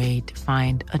for a way to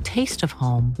find a taste of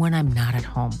home when I'm not at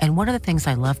home. And one of the things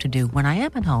I love to do when I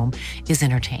am at home is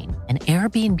entertain. And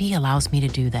Airbnb allows me to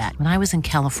do that. When I was in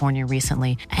California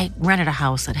recently, I rented a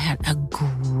house that had a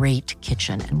great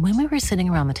kitchen. And when we were sitting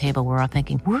around the table, we're all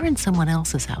thinking, we're in someone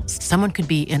else's house. Someone could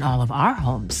be in all of our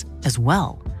homes as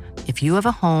well. If you have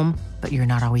a home, but you're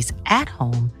not always at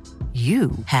home,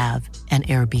 you have an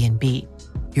Airbnb.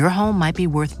 Your home might be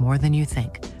worth more than you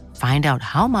think. Find out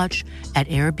how much at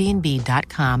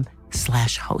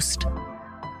airbnb.com/host.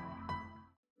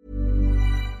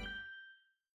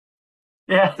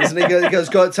 Yeah. Doesn't he goes,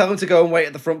 tell him to go and wait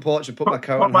at the front porch and put my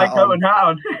coat and hat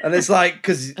on. And it's like,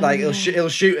 because like he'll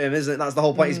shoot him, isn't it? That's the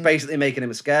whole point. He's basically making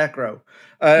him a scarecrow.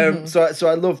 So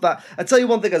I love that. I tell you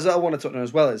one thing I want to touch on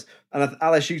as well is, and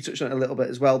Alice, you touched on it a little bit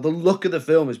as well. The look of the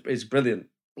film is brilliant.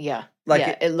 Yeah,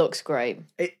 like it looks great.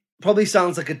 It probably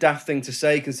sounds like a daft thing to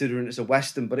say considering it's a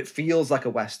Western, but it feels like a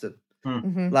Western.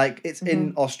 Mm-hmm. Like it's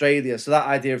in Australia, so that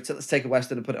idea of let's take a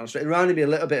Western and put it on Australia, it reminded me a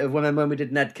little bit of when we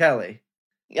did Ned Kelly.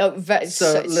 Oh,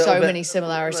 so many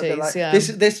similarities. Like, yeah,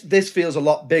 this feels a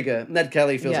lot bigger. Ned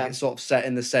Kelly feels like it's sort of set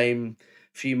in the same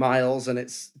few miles, and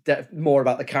it's more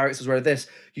about the characters. Where this,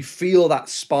 you feel that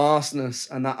sparseness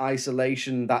and that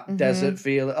isolation, that desert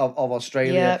feel of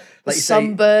Australia. Yeah, like the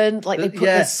sunburn, like they put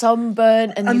the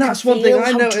sunburn, and that's one thing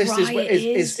I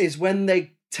noticed is when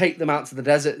they take them out to the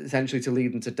desert essentially to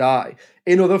lead them to die.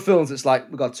 In other films, it's like,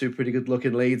 we've got two pretty good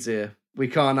looking leads here. We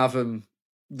can't have them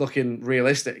looking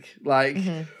realistic,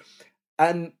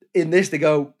 and in this they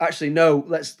go, actually no,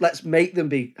 let's make them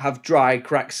have dry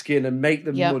cracked skin and make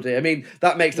them muddy. I mean,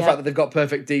 that makes the fact that they've got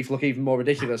perfect teeth look even more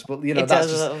ridiculous, but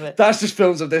that's just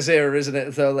films of this era, isn't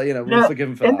it? So we'll forgive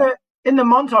them for that. In the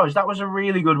montage, that was a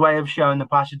really good way of showing the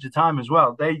passage of time as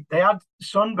well. They had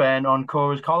sunburn on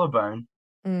Cora's collarbone,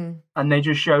 and they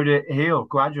just showed it heal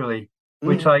gradually,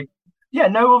 which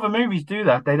no other movies do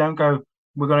that. They don't go,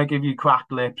 we're going to give you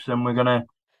cracked lips and we're going to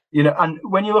You know, and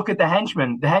when you look at the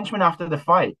henchmen after the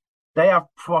fight, they have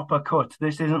proper cuts.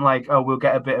 This isn't like, oh, we'll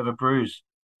get a bit of a bruise.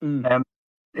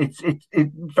 It's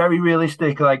very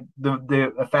realistic, like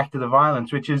the effect of the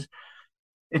violence, which is,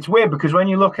 it's weird because when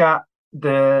you look at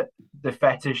the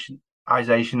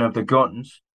fetishization of the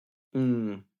guns,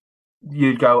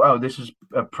 you'd go, oh, this is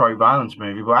a pro-violence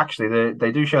movie, but actually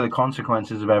they do show the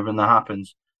consequences of everything that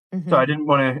happens. So I didn't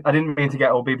mean to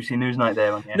get all BBC Newsnight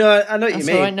there on here. No, I know what you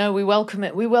mean. All right, no, we welcome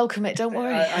it. Don't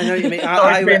worry. I know what you mean.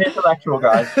 I read intellectual,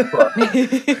 guys.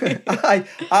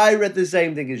 I read the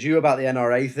same thing as you about the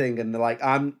NRA thing, and like,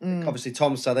 obviously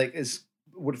Tom Selleck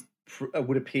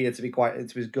would appear to be quite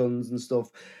into his guns and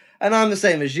stuff, and I'm the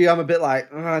same as you. I'm a bit like,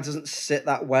 it doesn't sit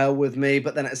that well with me,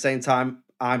 but then at the same time,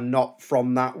 I'm not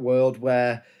from that world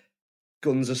where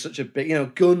guns are such a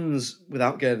big, guns,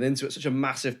 without getting into it, such a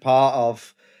massive part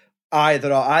of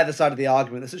either side of the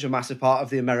argument. They're such a massive part of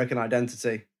the American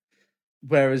identity,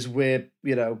 whereas we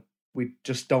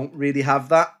just don't really have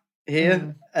that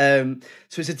here. So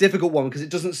it's a difficult one because it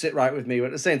doesn't sit right with me. But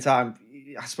at the same time,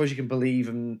 I suppose you can believe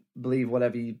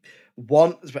whatever you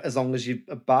want as long as you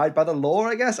abide by the law,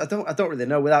 I guess. I don't really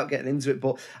know without getting into it,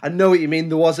 but I know what you mean.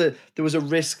 There was a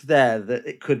risk there that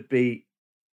it could be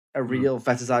a real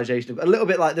fetishization, a little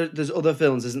bit like there's other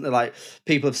films, isn't there? Like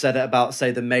people have said it about,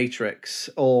 say, The Matrix,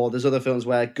 or there's other films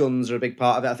where guns are a big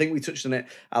part of it. I think we touched on it,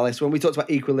 Alice, when we talked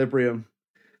about Equilibrium.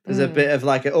 There's a bit of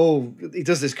like, he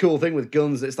does this cool thing with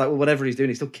guns. It's like, well, whatever he's doing,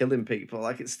 he's still killing people.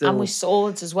 Like it's still, and with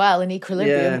swords as well in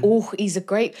Equilibrium. Yeah. He's a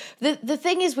great. The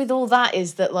thing is with all that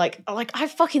is that like I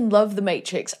fucking love The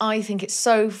Matrix. I think it's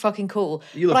so fucking cool.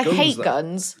 But I hate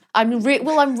guns. I'm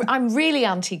really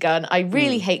anti-gun. I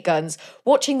really hate guns.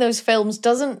 Watching those films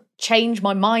doesn't change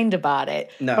my mind about it.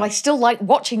 No. But I still like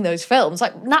watching those films.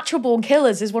 Like Natural Born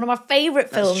Killers is one of my favourite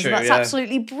films. That's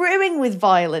absolutely brimming with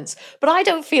violence. But I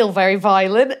don't feel very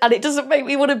violent, and it doesn't make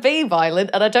me want to be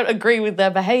violent, and I don't agree with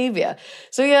their behaviour.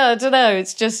 So yeah, I don't know.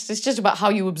 It's just about how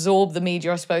you absorb the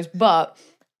media, I suppose. But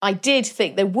I did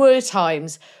think there were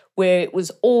times where it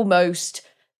was almost,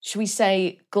 should we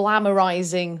say,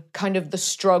 glamorizing kind of the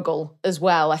struggle as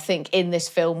well, I think, in this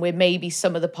film, where maybe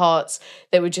some of the parts,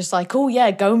 they were just like, oh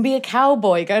yeah, go and be a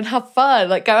cowboy, go and have fun,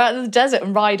 like go out in the desert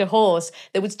and ride a horse.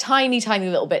 There was tiny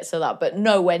little bits of that, but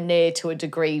nowhere near to a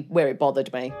degree where it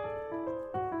bothered me.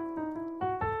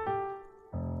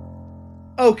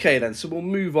 Okay then, so we'll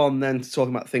move on then to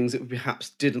talking about things that we perhaps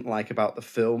didn't like about the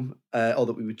film, or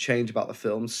that we would change about the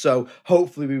film. So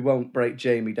hopefully we won't break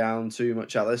Jamie down too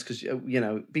much, Alice, because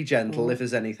be gentle if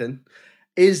there's anything.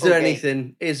 Is there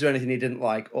anything you didn't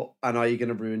like, and are you going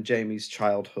to ruin Jamie's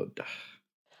childhood?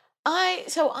 I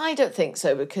don't think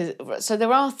so, because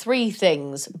there are three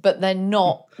things, but they're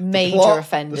not major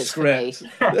offenders for me.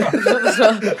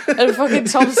 And fucking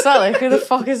Tom Selleck, who the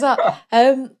fuck is that?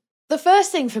 The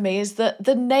first thing for me is that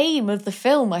the name of the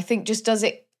film, I think, just does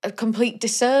it a complete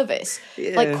disservice.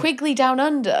 Yeah. Like Quigley Down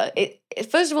Under,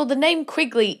 first of all, the name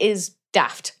Quigley is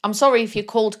daft. I'm sorry if you're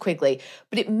called Quigley,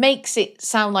 but it makes it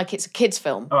sound like it's a kid's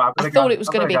film. I thought it was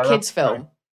going to be a kid's film.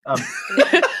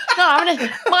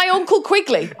 My Uncle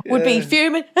Quigley would be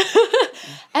fuming.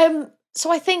 So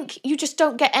I think you just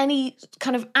don't get any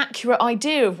kind of accurate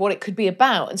idea of what it could be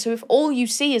about. And so if all you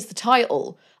see is the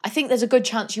title, I think there's a good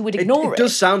chance you would ignore it. It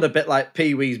does sound a bit like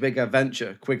Pee-wee's Big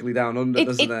Adventure, Quigley Down Under,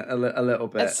 doesn't it? A little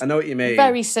bit. I know what you mean.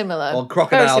 Very similar. Or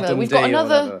Crocodile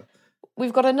Dundee.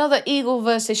 We've got another Eagle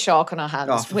versus Shark on our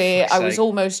hands, where I was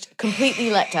almost completely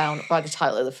let down by the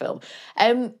title of the film.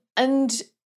 And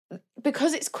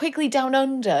because it's Quigley Down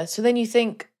Under, so then you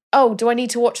think, oh, do I need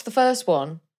to watch the first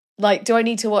one? Like, do I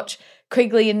need to watch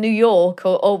Quigley in New York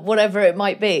or whatever it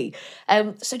might be?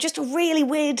 So just a really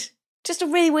weird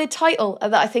title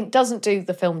that I think doesn't do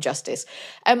the film justice.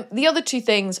 The other two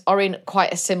things are in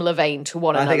quite a similar vein to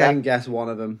one another. I think I can guess one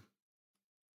of them.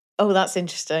 Oh, that's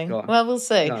interesting. Well, we'll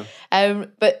see.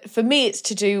 But for me, it's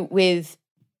to do with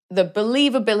the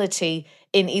believability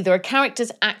in either a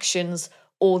character's actions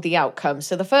or the outcome.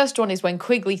 So the first one is when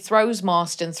Quigley throws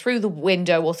Marston through the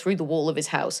window or through the wall of his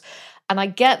house. And I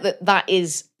get that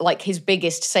is like his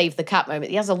biggest save the cat moment.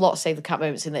 He has a lot of save the cat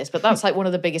moments in this, but that's like one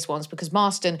of the biggest ones because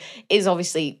Marston is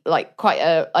obviously like quite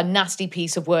a nasty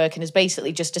piece of work and has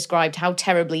basically just described how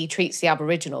terribly he treats the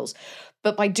Aboriginals.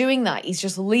 But by doing that, he's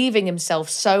just leaving himself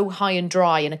so high and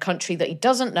dry in a country that he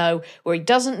doesn't know, where he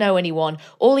doesn't know anyone.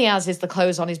 All he has is the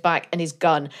clothes on his back and his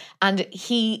gun. And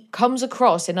he comes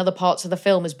across in other parts of the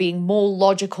film as being more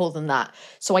logical than that.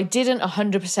 So I didn't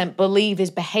 100% believe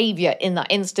his behaviour in that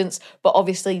instance, but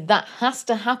obviously that has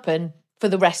to happen for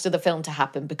the rest of the film to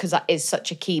happen, because that is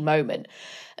such a key moment.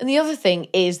 And the other thing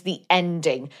is the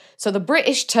ending. So the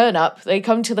British turn up, they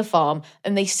come to the farm,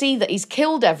 and they see that he's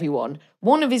killed everyone.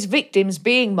 One of his victims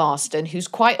being Marston, who's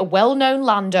quite a well-known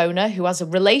landowner who has a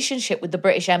relationship with the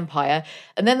British Empire.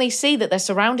 And then they see that they're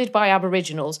surrounded by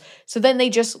Aboriginals. So then they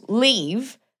just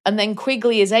leave, and then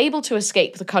Quigley is able to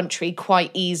escape the country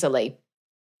quite easily.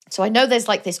 So I know there's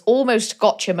like this almost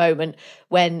gotcha moment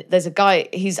when there's a guy,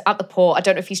 he's at the port. I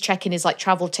don't know if he's checking his like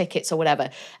travel tickets or whatever.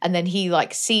 And then he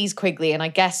like sees Quigley, and I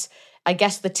guess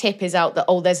the tip is out that,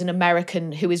 oh, there's an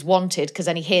American who is wanted, because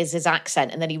then he hears his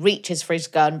accent and then he reaches for his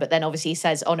gun. But then obviously he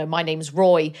says, oh no, my name's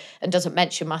Roy, and doesn't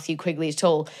mention Matthew Quigley at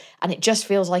all. And it just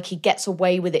feels like he gets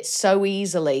away with it so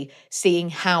easily, seeing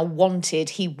how wanted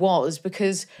he was,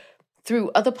 because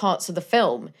through other parts of the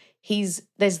film,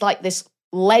 there's like this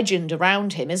legend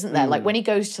around him, isn't there? Like when he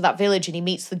goes to that village and he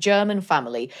meets the German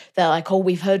family, they're like, oh,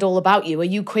 we've heard all about you. Are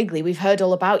you Quigley? We've heard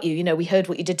all about you. You know, we heard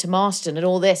what you did to Marston and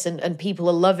all this, and people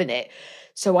are loving it.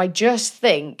 So I just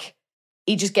think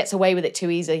he just gets away with it too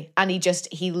easy. And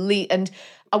and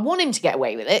I want him to get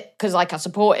away with it, because like I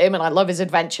support him and I love his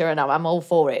adventure and I'm all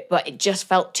for it, but it just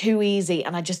felt too easy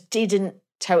and I just didn't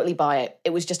totally buy it. It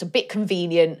was just a bit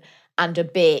convenient and a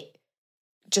bit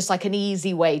just like an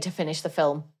easy way to finish the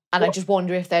film. And I just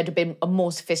wonder if there'd have been a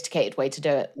more sophisticated way to do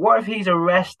it. What if he's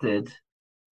arrested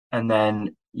and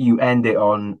then you end it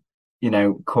on, you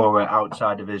know, Cora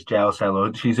outside of his jail cell,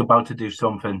 or she's about to do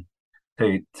something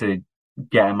to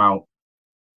get him out?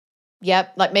 Yeah,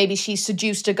 like maybe she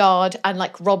seduced a guard and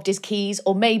like robbed his keys,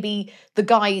 or maybe the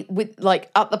guy with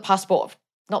like at the passport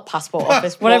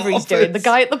office, whatever he's doing, the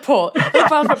guy at the port,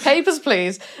 passport papers,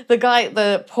 please. The guy at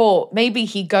the port, maybe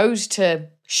he goes to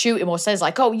shoot him or says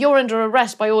like, oh, you're under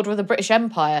arrest by order of the British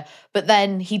Empire, but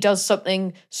then he does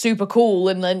something super cool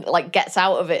and then like gets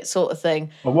out of it, sort of thing.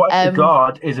 But what if the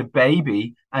guard is a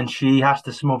baby and she has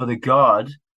to smother the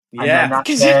guard? Yeah,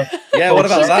 what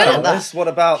about that? What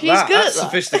about that? That's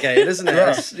sophisticated, isn't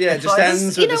it? Yeah, it just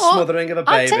ends with the smothering of a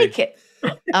baby.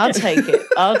 I'll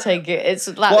take it. It's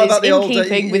that what about is in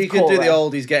keeping with Cora. You could do the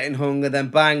old, he's getting hung and then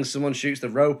bang, someone shoots the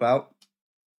rope out.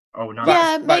 Oh no!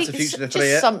 Yeah, Back to Future the 3.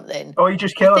 Just something. Oh, you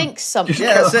just kill him. I think something.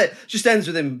 That's it. Just ends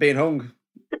with him being hung.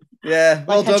 Yeah,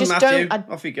 well done, Matthew.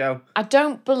 Off you go. I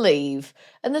don't believe,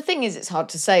 and the thing is, it's hard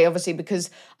to say, obviously, because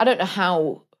I don't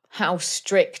know how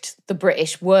strict the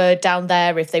British were down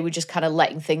there, if they were just kind of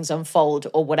letting things unfold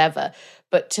or whatever.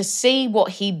 But to see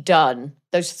what he'd done,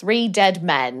 those 3 dead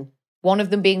men, one of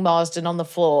them being Marsden on the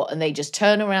floor, and they just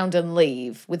turn around and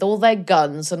leave with all their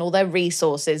guns and all their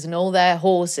resources and all their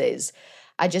horses.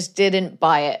 I just didn't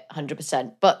buy it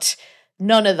 100%. But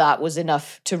none of that was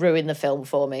enough to ruin the film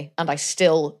for me. And I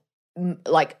still,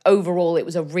 like, overall, it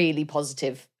was a really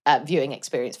positive viewing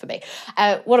experience for me.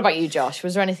 What about you, Josh?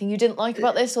 Was there anything you didn't like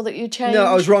about this or that you changed? No,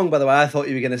 I was wrong, by the way. I thought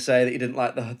you were going to say that you didn't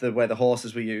like the way the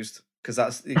horses were used. Because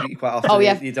that's quite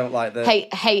often you don't like the...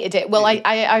 Hated it. Well,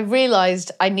 I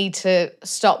realised I need to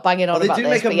stop banging on about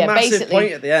this. They do make a massive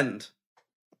point at the end.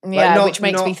 Yeah, like which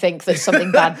makes me think that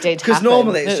something bad did happen. Because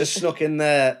normally it's just snuck in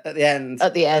there at the end.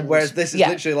 Whereas this is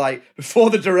literally like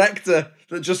before the director,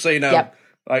 just so you know,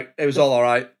 like it was all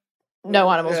right.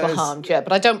 No animals were harmed,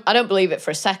 but I don't believe it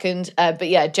for a second. But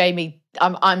yeah, Jamie,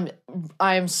 I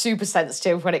am super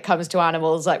sensitive when it comes to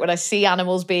animals. Like when I see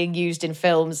animals being used in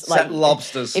films, except like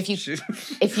lobsters. If you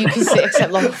can see,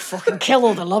 except fucking kill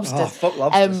all the lobsters. Oh, fuck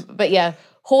lobsters. But yeah,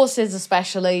 horses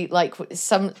especially, like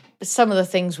some of the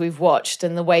things we've watched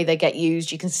and the way they get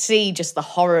used, you can see just the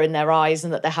horror in their eyes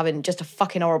and that they're having just a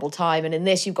fucking horrible time. And in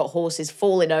this, you've got horses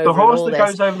falling over. The horse and all that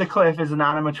goes over the cliff is an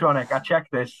animatronic. I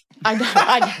checked this.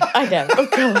 I know. Of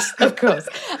course.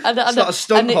 And, it's not a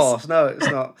stunt horse. No, it's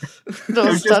not. Not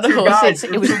a stunt horse.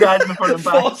 It was 2 guys in the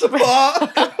front and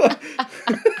back.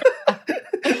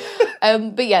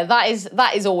 But yeah,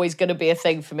 that is always going to be a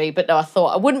thing for me. But no, I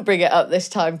thought I wouldn't bring it up this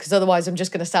time because otherwise I'm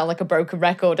just going to sound like a broken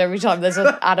record every time there's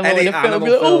an animal in a film.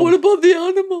 Like, oh, what about the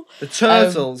animal? The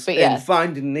turtles in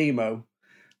Finding Nemo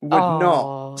would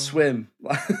not swim.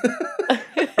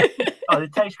 Oh,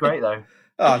 it tastes great though.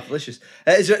 Oh, delicious.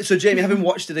 So, Jamie, having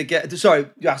watched it again... Sorry,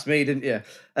 you asked me, didn't you?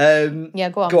 Yeah,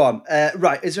 go on. Go on.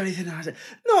 Right, is there anything I said?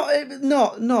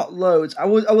 Not loads. I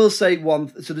will say one...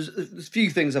 So there's a few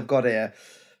things I've got here.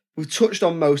 We've touched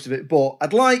on most of it, but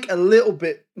I'd like a little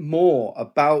bit more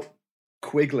about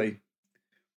Quigley.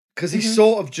 Because he's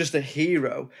sort of just a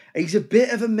hero. He's a bit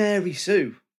of a Mary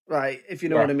Sue, right? If you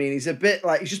know what I mean. He's a bit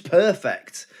like... He's just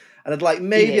perfect. And I'd like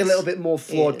maybe a little bit more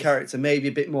flawed character, maybe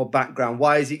a bit more background.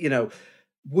 Why is he,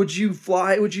 would you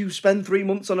fly? Would you spend 3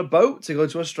 months on a boat to go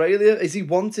to Australia? Is he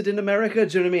wanted in America?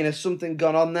 Do you know what I mean? Has something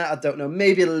gone on there? I don't know.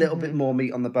 Maybe a little bit more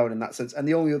meat on the bone in that sense. And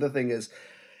the only other thing is,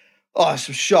 some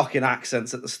shocking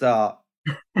accents at the start.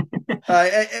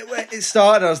 It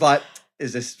started, I was like,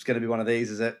 is this going to be one of these,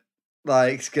 is it?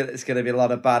 Like, it's going to be a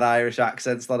lot of bad Irish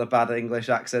accents, a lot of bad English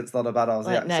accents, a lot of bad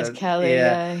Aussie accents. Ned Kelly,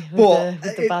 But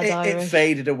with the bad Irish. It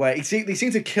faded away. They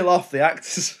seem to kill off the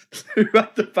actors who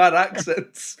had the bad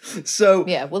accents. So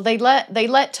yeah, well, they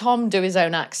let Tom do his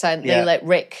own accent. They let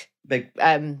Rick do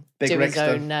his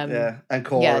own. And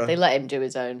Cora. Yeah, they let him do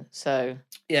his own. So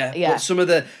yeah. But some of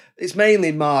it's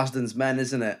mainly Marsden's men,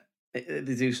 isn't it?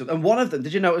 They do something. And one of them,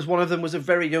 did you notice one of them was a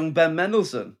very young Ben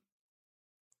Mendelsohn?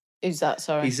 Who's that?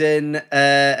 Sorry. He's in.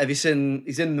 He's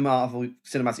in the Marvel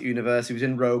Cinematic Universe. He was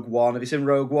in Rogue One. Have you seen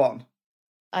Rogue One?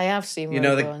 I have seen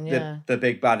Rogue One. The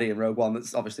big baddie in Rogue One.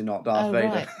 That's obviously not Darth Vader.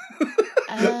 Right.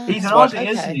 He's an Aussie,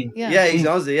 isn't he? Yeah, he's an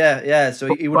Aussie. Yeah.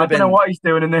 So he would have been. I don't know what he's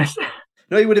doing in this.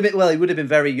 No, he would have been. Well, he would have been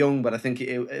very young, but I think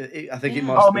it must have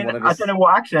been one of his. I don't know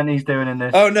what accent he's doing in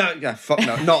this. Oh no! Yeah, fuck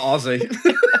no, not Aussie.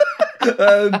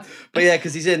 But yeah,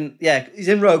 because he's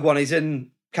in Rogue One. He's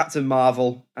in Captain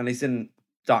Marvel, and he's in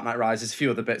Dark Knight Rises, a few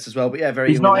other bits as well. But yeah,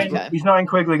 He's not in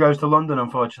Quigley Goes to London,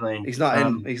 unfortunately. He's not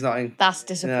in. That's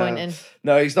disappointing.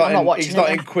 No, he's not in. He's not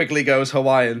in Quigley Goes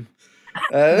Hawaiian.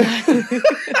 That's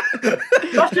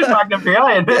just Magnum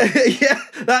PI, isn't it? Yeah,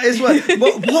 that is what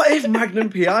if Magnum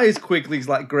PI is Quigley's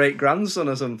like great grandson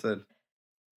or something?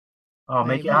 Oh,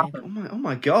 make it happen! Oh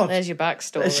my god! There's your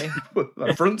backstory.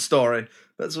 A front story.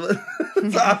 That's what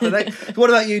happened. What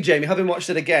about you, Jamie? Having watched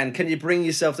it again, can you bring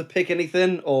yourself to pick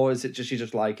anything, or is it just you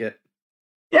just like it?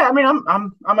 Yeah, I mean,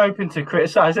 I'm open to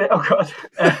criticise it. Oh god!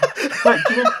 But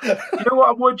do you know what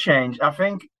I would change? I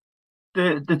think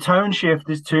the tone shift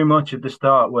is too much at the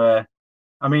start. Where,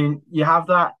 I mean, you have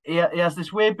that. He has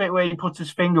this weird bit where he puts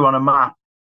his finger on a map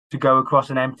to go across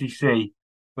an empty sea.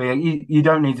 Where you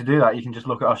don't need to do that. You can just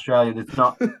look at Australia.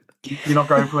 You're not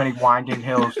going through any winding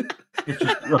hills. It's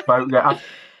just a boat.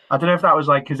 I don't know if that was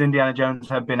like because Indiana Jones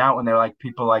had been out and they were like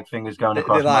people like fingers going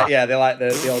across. They like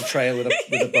the old trail with a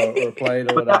boat or a plane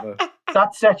or whatever.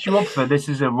 That sets you up for this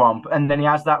is a romp, and then he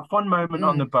has that fun moment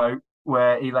on the boat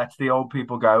where he lets the old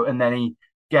people go, and then he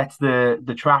gets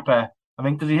the trapper. I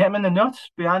mean, does he hit him in the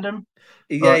nuts behind him?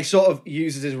 Yeah, he sort of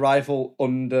uses his rifle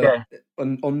under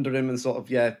him and sort of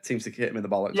seems to hit him in the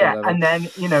bollocks. Yeah, and then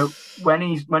when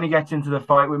he gets into the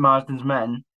fight with Marsden's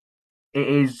men,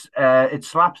 it's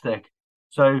slapstick.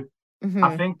 So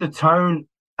I think the tone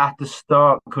at the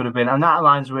start could have been, and that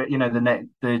aligns with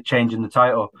the change in the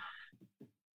title.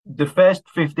 The first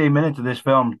 15 minutes of this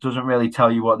film doesn't really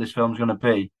tell you what this film's going to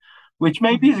be, which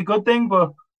maybe is a good thing,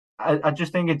 but I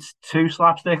just think it's too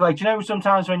slapstick. Like,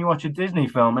 sometimes when you watch a Disney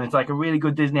film and it's like a really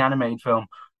good Disney animated film,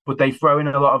 but they throw in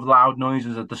a lot of loud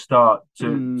noises at the start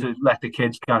to let the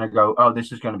kids kind of go, oh,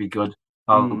 this is going to be good.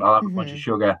 I'll have a bunch of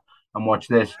sugar and watch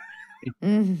this.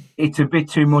 It's a bit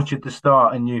too much at the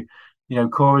start, and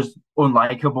Cora's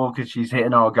unlikable because she's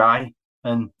hitting our guy,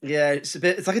 and it's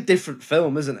like a different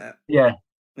film, isn't it? Yeah,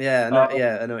 I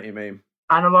know what you mean.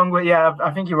 And along with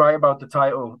I think you're right about the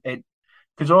title.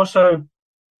 Because also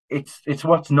it's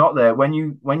what's not there when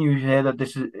you hear that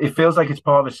it feels like it's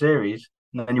part of a series,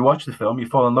 and then you watch the film, you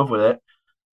fall in love with it,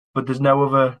 but there's no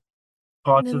other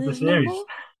parts of the series.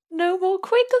 No more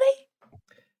Quigley.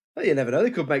 Well, you never know.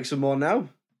 They could make some more now.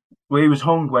 Well, he was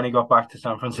hung when he got back to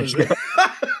San Francisco.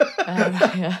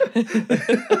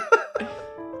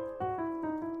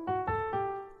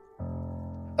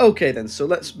 Okay, then. So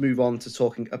let's move on to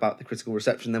talking about the critical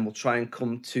reception. Then we'll try and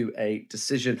come to a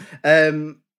decision.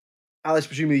 Alice,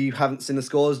 presumably you haven't seen the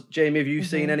scores. Jamie, have you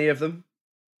seen any of them?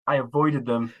 I avoided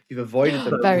them. You've avoided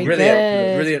them. Very brilliant.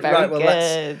 Very right. Well,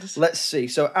 good. let's see.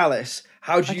 So, Alice,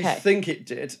 how do you think it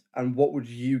did, and what would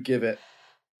you give it?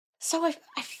 So I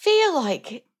feel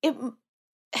like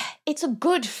it's a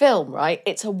good film, right?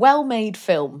 It's a well-made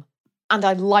film, and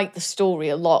I like the story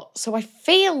a lot. So I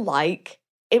feel like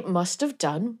it must have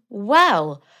done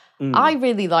well. I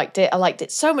really liked it. I liked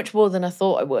it so much more than I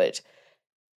thought I would.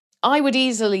 I would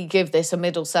easily give this a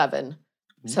middle 7.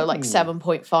 So like 7.5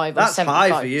 or 75%. That's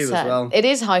high for you as well. It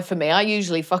is high for me. I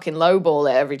usually fucking lowball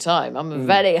it every time. I'm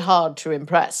very hard to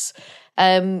impress.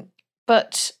 And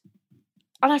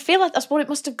I feel like that's what it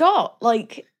must have got.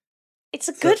 Like, it's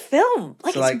a good film.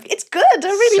 Like, it's good. I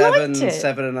really liked it.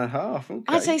 7.5. Okay.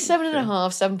 I'd say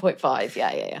 7.5, 7.5.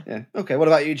 Yeah. Okay, what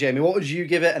about you, Jamie? What would you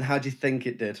give it, and how do you think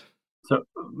it did? So,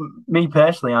 me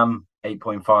personally, I'm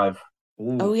 8.5.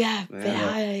 Oh, yeah. A bit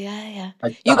higher, yeah.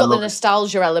 You got the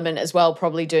nostalgia element as well,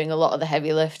 probably doing a lot of the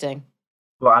heavy lifting.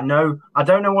 Well, I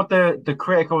don't know what the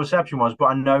critical reception was, but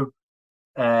I know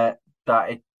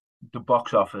the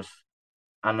box office,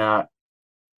 and I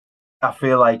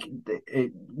feel like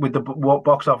with what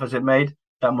box office it made,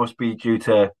 that must be due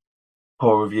to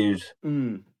poor reviews.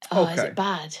 Mm. Oh, Okay. is it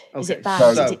bad? Is Okay, it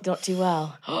bad? so- Did it not do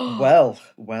well? Well.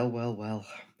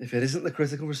 If it isn't the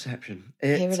critical reception,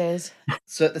 Here it is.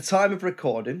 So at the time of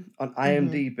recording on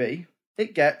IMDb,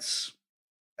 it gets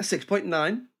a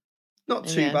 6.9. Not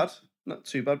too Yeah. bad. Not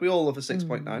too bad. We all love a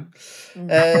 6.9.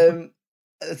 Mm.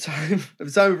 At the time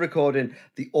of recording,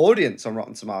 the audience on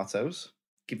Rotten Tomatoes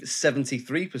give it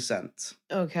 73%.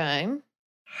 Okay.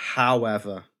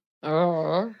 However,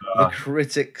 Oh. the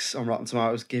critics on Rotten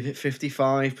Tomatoes give it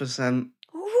 55%.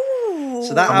 Ooh.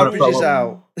 So that I'm gonna averages follow.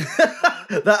 out.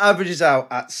 That averages out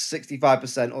at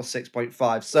 65% or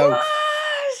 6.5. So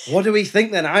what do we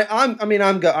think then?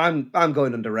 I'm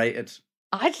going underrated.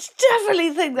 I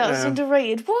definitely think that's Yeah.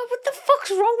 underrated. What the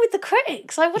fuck's wrong with the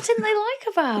critics? Like, what didn't they like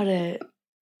about it?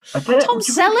 Tom Do you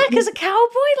Selleck think- as a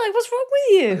cowboy? Like, what's wrong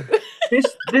with you?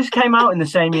 This came out in the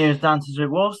same year as Dances with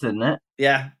Wolves, didn't it?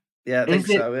 Yeah, I think Is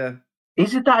it- so. Yeah.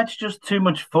 Is it that it's just too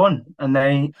much fun and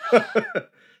they?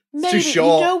 Maybe. You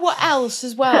short. know what else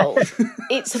as well?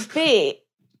 It's a bit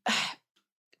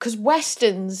because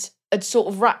westerns had sort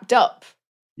of wrapped up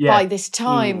by this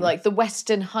time. Like the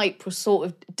Western hype was sort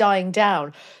of dying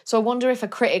down. So I wonder if a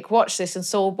critic watched this and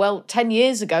saw, well, 10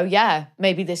 years ago, yeah,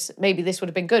 maybe this would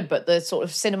have been good, but the sort of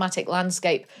cinematic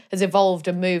landscape has evolved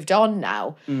and moved on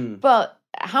now. But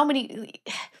how many?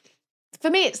 For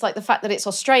me, it's like the fact that it's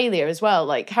Australia as well.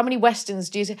 Like, how many westerns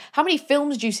do you see? How many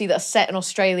films do you see that are set in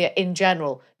Australia in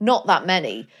general? Not that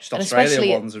many. Just And Australia especially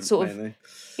ones are sort mainly. of,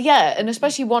 yeah, and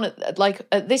especially one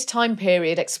at this time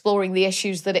period, exploring the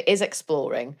issues that it is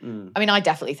exploring. I mean, I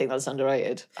definitely think that's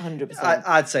underrated, 100%.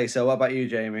 I'd say so. What about you,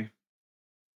 Jamie?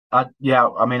 Yeah,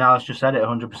 I mean, Alice just said it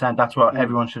 100%. That's what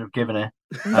everyone should have given it.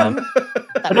 that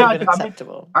would no, have been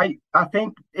acceptable. I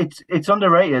think it's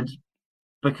underrated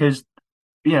because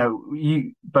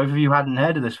you both of you hadn't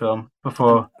heard of this film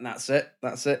before. And that's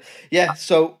it. Yeah,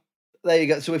 so there you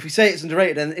go. So if we say it's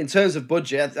underrated, and in terms of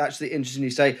budget, it's actually interesting you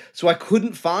say. So I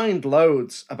couldn't find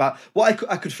loads about what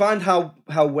I could find how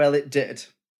well it did,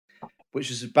 which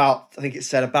is about, I think it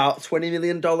said about $20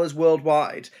 million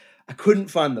worldwide. I couldn't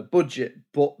find the budget,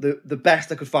 but the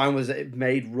best I could find was that it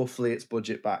made roughly its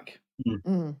budget back.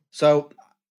 So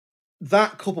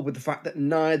that, coupled with the fact that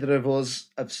neither of us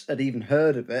had even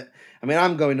heard of it, I mean,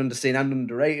 I'm going underseen and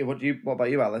underrated. What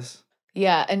about you, Alice?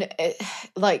 Yeah, and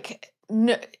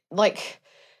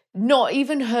not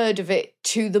even heard of it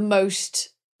to the most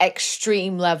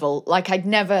extreme level. Like, I'd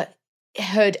never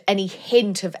heard any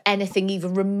hint of anything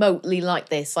even remotely like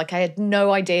this. Like, I had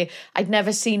no idea. I'd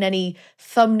never seen any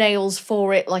thumbnails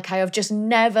for it. Like, I have just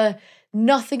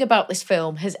nothing about this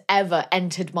film has ever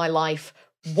entered my life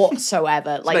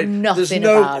whatsoever. Like, nothing. There's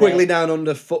no about Quigley it. Down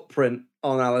Under footprint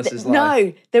on Alice's life.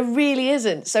 No, there really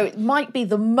isn't. So it might be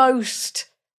the most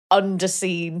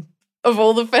underseen of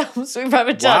all the films we've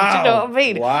ever done. Do you know what I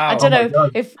mean? Wow. I don't Oh my know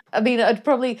God. if, I mean, I'd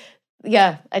probably,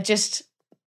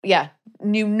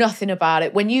 knew nothing about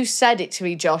it. When you said it to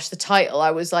me, Josh, the title,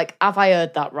 I was like, have I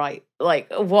heard that right?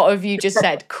 Like, what have you just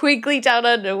said? Quigley Down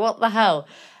Under, what the hell?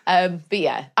 But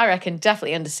yeah, I reckon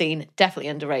definitely underseen, definitely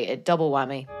underrated, double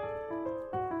whammy.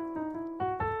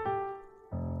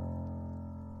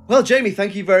 Well, Jamie,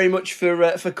 thank you very much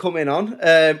for coming on.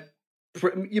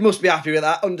 You must be happy with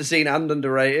that, underseen and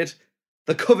underrated.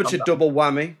 The coveted double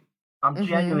whammy. I'm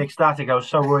genuinely ecstatic. I was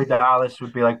so worried that Alice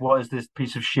would be like, "What is this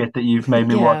piece of shit that you've made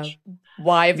me watch?"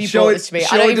 Why have you Sure, brought this to me?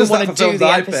 sure I don't he even does want that to for do films the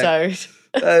I pick. episode.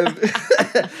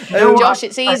 Josh,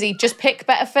 it's easy. Just pick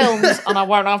better films and I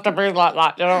won't have to breathe like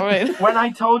that. Do you know what I mean? When I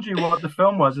told you what the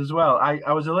film was as well,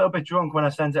 I was a little bit drunk when I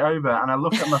sent it over, and I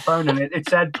looked at my phone and it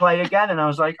said play again, and I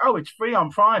was like, "Oh, it's free on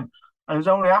Prime." And it was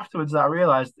only afterwards that I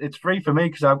realised it's free for me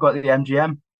because I've got the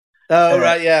MGM. Oh,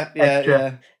 right, yeah.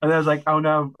 And I was like, "Oh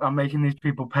no, I'm making these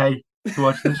people pay to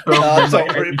watch this film." No,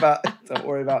 don't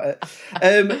worry about it.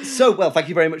 So, well, thank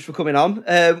you very much for coming on.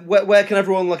 Where can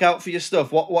everyone look out for your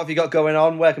stuff? What have you got going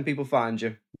on? Where can people find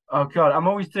you? Oh God, I'm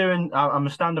always I'm a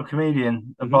stand-up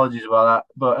comedian. Apologies about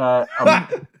that,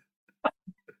 but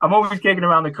I'm always gigging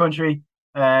around the country.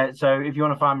 So if you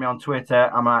want to find me on Twitter,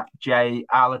 I'm at J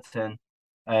Allerton,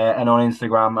 and on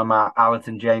Instagram, I'm at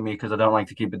Allerton Jamie because I don't like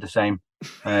to keep it the same,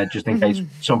 just in case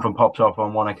something pops up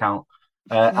on one account.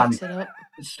 And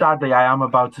sadly, I am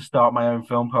about to start my own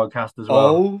film podcast as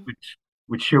well,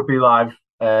 which should be live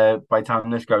by the time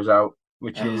this goes out,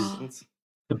 which is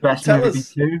the best movie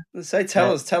too.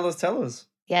 Tell us.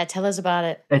 Yeah, tell us about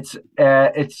it. It's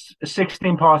a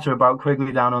 16-parter about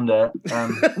Quigley Down Under.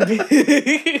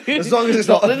 As long as it's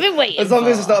not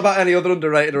about any other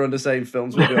underrated or underseen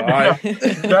films, we'll be all right.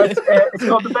 It's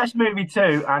called The Best Movie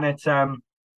 2, and it's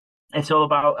all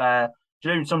about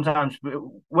sometimes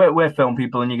we're film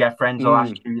people, and you get friends will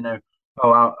ask you,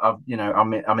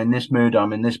 I'm in this mood,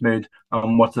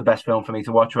 what's the best film for me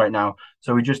to watch right now?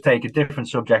 So we just take a different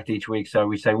subject each week. So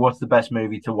we say, what's the best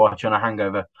movie to watch on a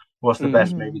hangover? What's the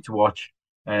best movie to watch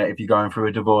if you're going through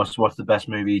a divorce? What's the best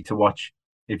movie to watch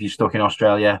if you're stuck in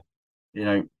Australia,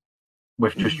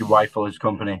 with just your wife or his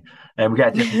company? And we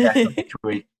get a different guest each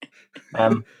week.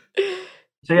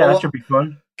 That should be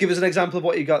fun. Give us an example of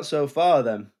what you got so far,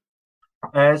 then.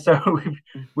 So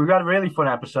we've got a really fun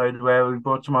episode where we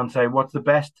brought someone to say, what's the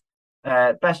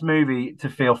best movie to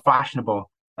feel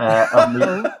fashionable?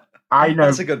 I know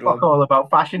that's a good one. All about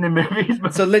fashion in movies.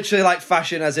 So literally like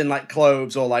fashion as in like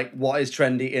clothes, or like what is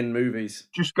trendy in movies?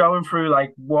 Just going through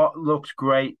like what looks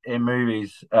great in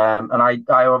movies. And I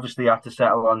obviously have to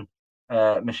settle on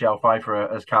Michelle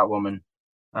Pfeiffer as Catwoman.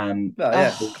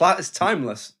 It's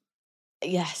timeless.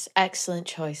 Yes, excellent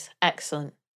choice.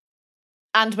 Excellent.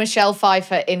 And Michelle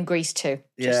Pfeiffer in Grease 2.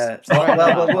 We'll cut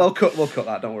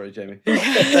that. Don't worry, Jamie.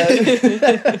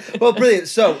 Well, brilliant.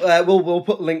 So we'll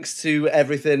put links to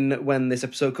everything when this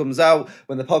episode comes out.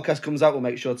 When the podcast comes out, we'll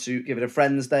make sure to give it a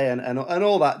Friends Day and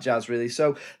all that jazz, really.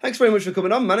 So thanks very much for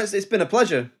coming on, man. It's been a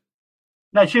pleasure.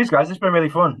 No, cheers, guys. It's been really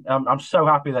fun. I'm so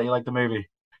happy that you like the movie.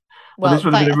 Well, this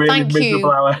would have been a really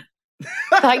miserable hour.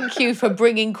 Thank you for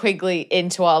bringing Quigley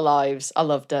into our lives. I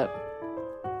loved it.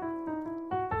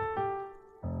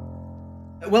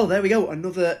 Well, there we go.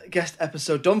 Another guest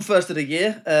episode done. First of the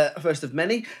year, first of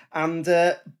many, and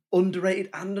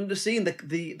underrated and underseen.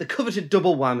 The coveted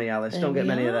double whammy, Alice. Don't get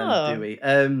many of them, do we?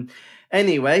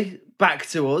 Anyway, back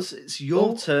to us. It's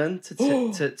your turn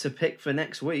to pick for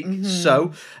next week. Mm-hmm.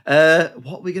 So,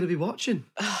 what are we going to be watching?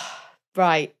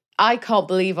 Right. I can't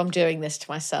believe I'm doing this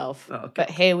to myself.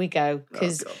 But here we go.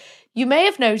 Because you may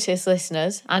have noticed,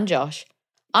 listeners, and Josh,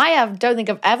 don't think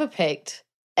I've ever picked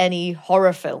any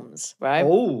horror films, right?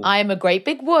 Oh. I am a great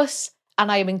big wuss, and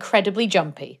I am incredibly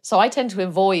jumpy. So I tend to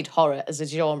avoid horror as a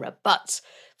genre. But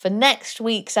for next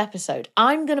week's episode,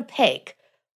 I'm going to pick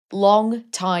Long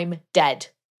Time Dead.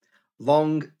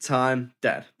 Long Time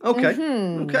Dead. Okay.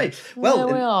 Mm-hmm. Okay. Well,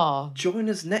 there we are. Join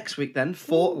us next week then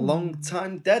for Long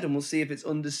Time Dead, and we'll see if it's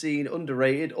underseen,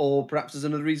 underrated, or perhaps there's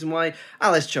another reason why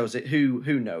Alice chose it.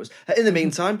 Who knows? In the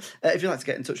meantime, if you'd like to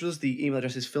get in touch with us, the email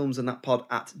address is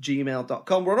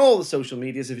filmsandthatpod@gmail.com. We're on all the social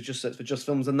medias. If you just search for Just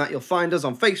Films and That, you'll find us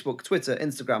on Facebook, Twitter,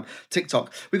 Instagram,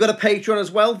 TikTok. We've got a Patreon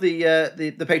as well. The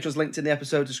Patreon's linked in the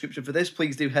episode description for this.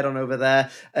 Please do head on over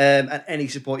there, and any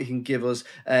support you can give us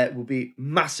will be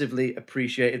massively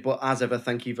appreciated. But as ever,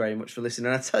 thank you very much for listening.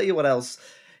 And I tell you what else,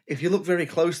 if you look very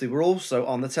closely, we're also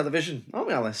on the television, aren't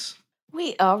we, Alice?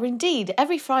 We are indeed.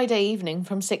 Every Friday evening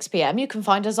from 6 p.m, you can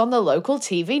find us on the local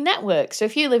TV network. So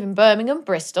if you live in Birmingham,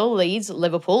 Bristol, Leeds,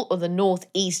 Liverpool, or the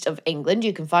northeast of England,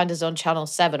 you can find us on Channel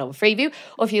 7 on Freeview.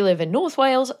 Or if you live in North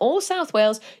Wales or South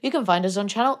Wales, you can find us on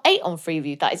Channel 8 on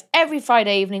Freeview. That is every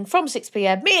Friday evening from 6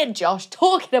 p.m, me and Josh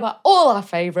talking about all our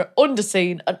favourite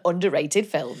underseen and underrated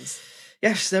films.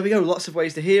 Yes, there we go. Lots of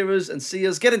ways to hear us and see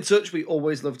us. Get in touch. We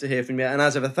always love to hear from you. And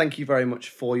as ever, thank you very much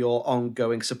for your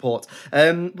ongoing support.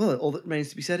 Well, all that remains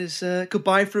to be said is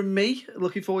goodbye from me.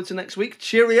 Looking forward to next week.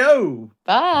 Cheerio.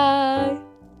 Bye.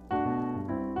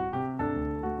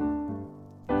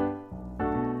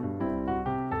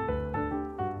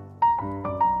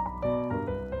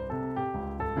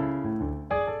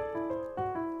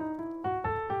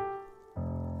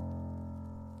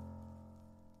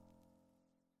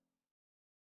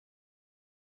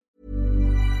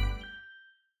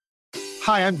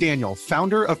 Hi, I'm Daniel,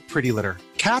 founder of Pretty Litter.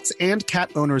 Cats and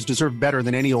cat owners deserve better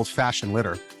than any old-fashioned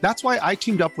litter. That's why I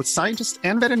teamed up with scientists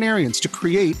and veterinarians to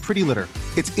create Pretty Litter.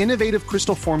 Its innovative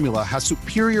crystal formula has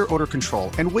superior odor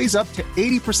control and weighs up to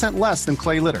 80% less than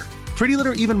clay litter. Pretty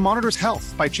Litter even monitors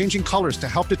health by changing colors to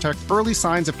help detect early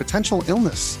signs of potential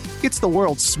illness. It's the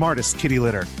world's smartest kitty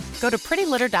litter. Go to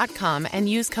prettylitter.com and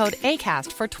use code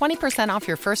ACAST for 20% off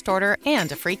your first order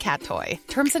and a free cat toy.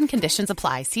 Terms and conditions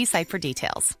apply. See site for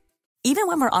details. Even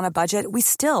when we're on a budget, we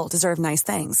still deserve nice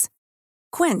things.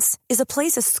 Quince is a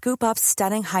place to scoop up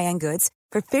stunning high-end goods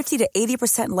for 50 to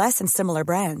 80% less than similar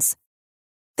brands.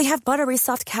 They have buttery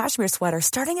soft cashmere sweaters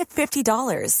starting at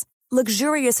 $50,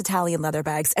 luxurious Italian leather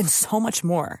bags, and so much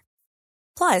more.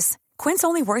 Plus, Quince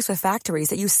only works with factories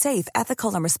that use safe,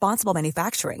 ethical, and responsible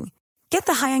manufacturing. Get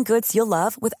the high-end goods you'll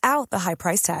love without the high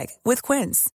price tag with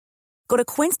Quince. Go to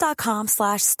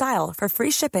quince.com/style for free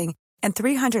shipping and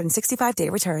 365-day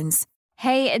returns.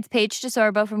 Hey, it's Paige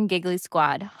DeSorbo from Giggly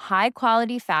Squad. High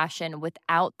quality fashion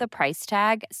without the price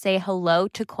tag. Say hello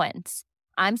to Quince.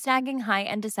 I'm snagging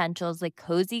high-end essentials like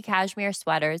cozy cashmere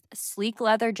sweaters, sleek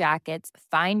leather jackets,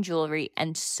 fine jewelry,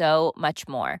 and so much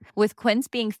more. With Quince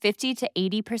being 50 to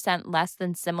 80% less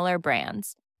than similar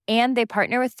brands. And they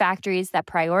partner with factories that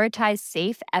prioritize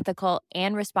safe, ethical,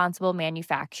 and responsible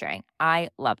manufacturing. I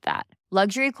love that.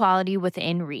 Luxury quality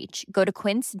within reach. Go to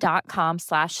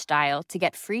quince.com/style to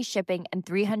get free shipping and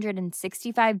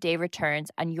 365-day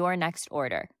returns on your next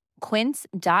order.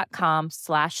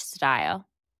 Quince.com/style.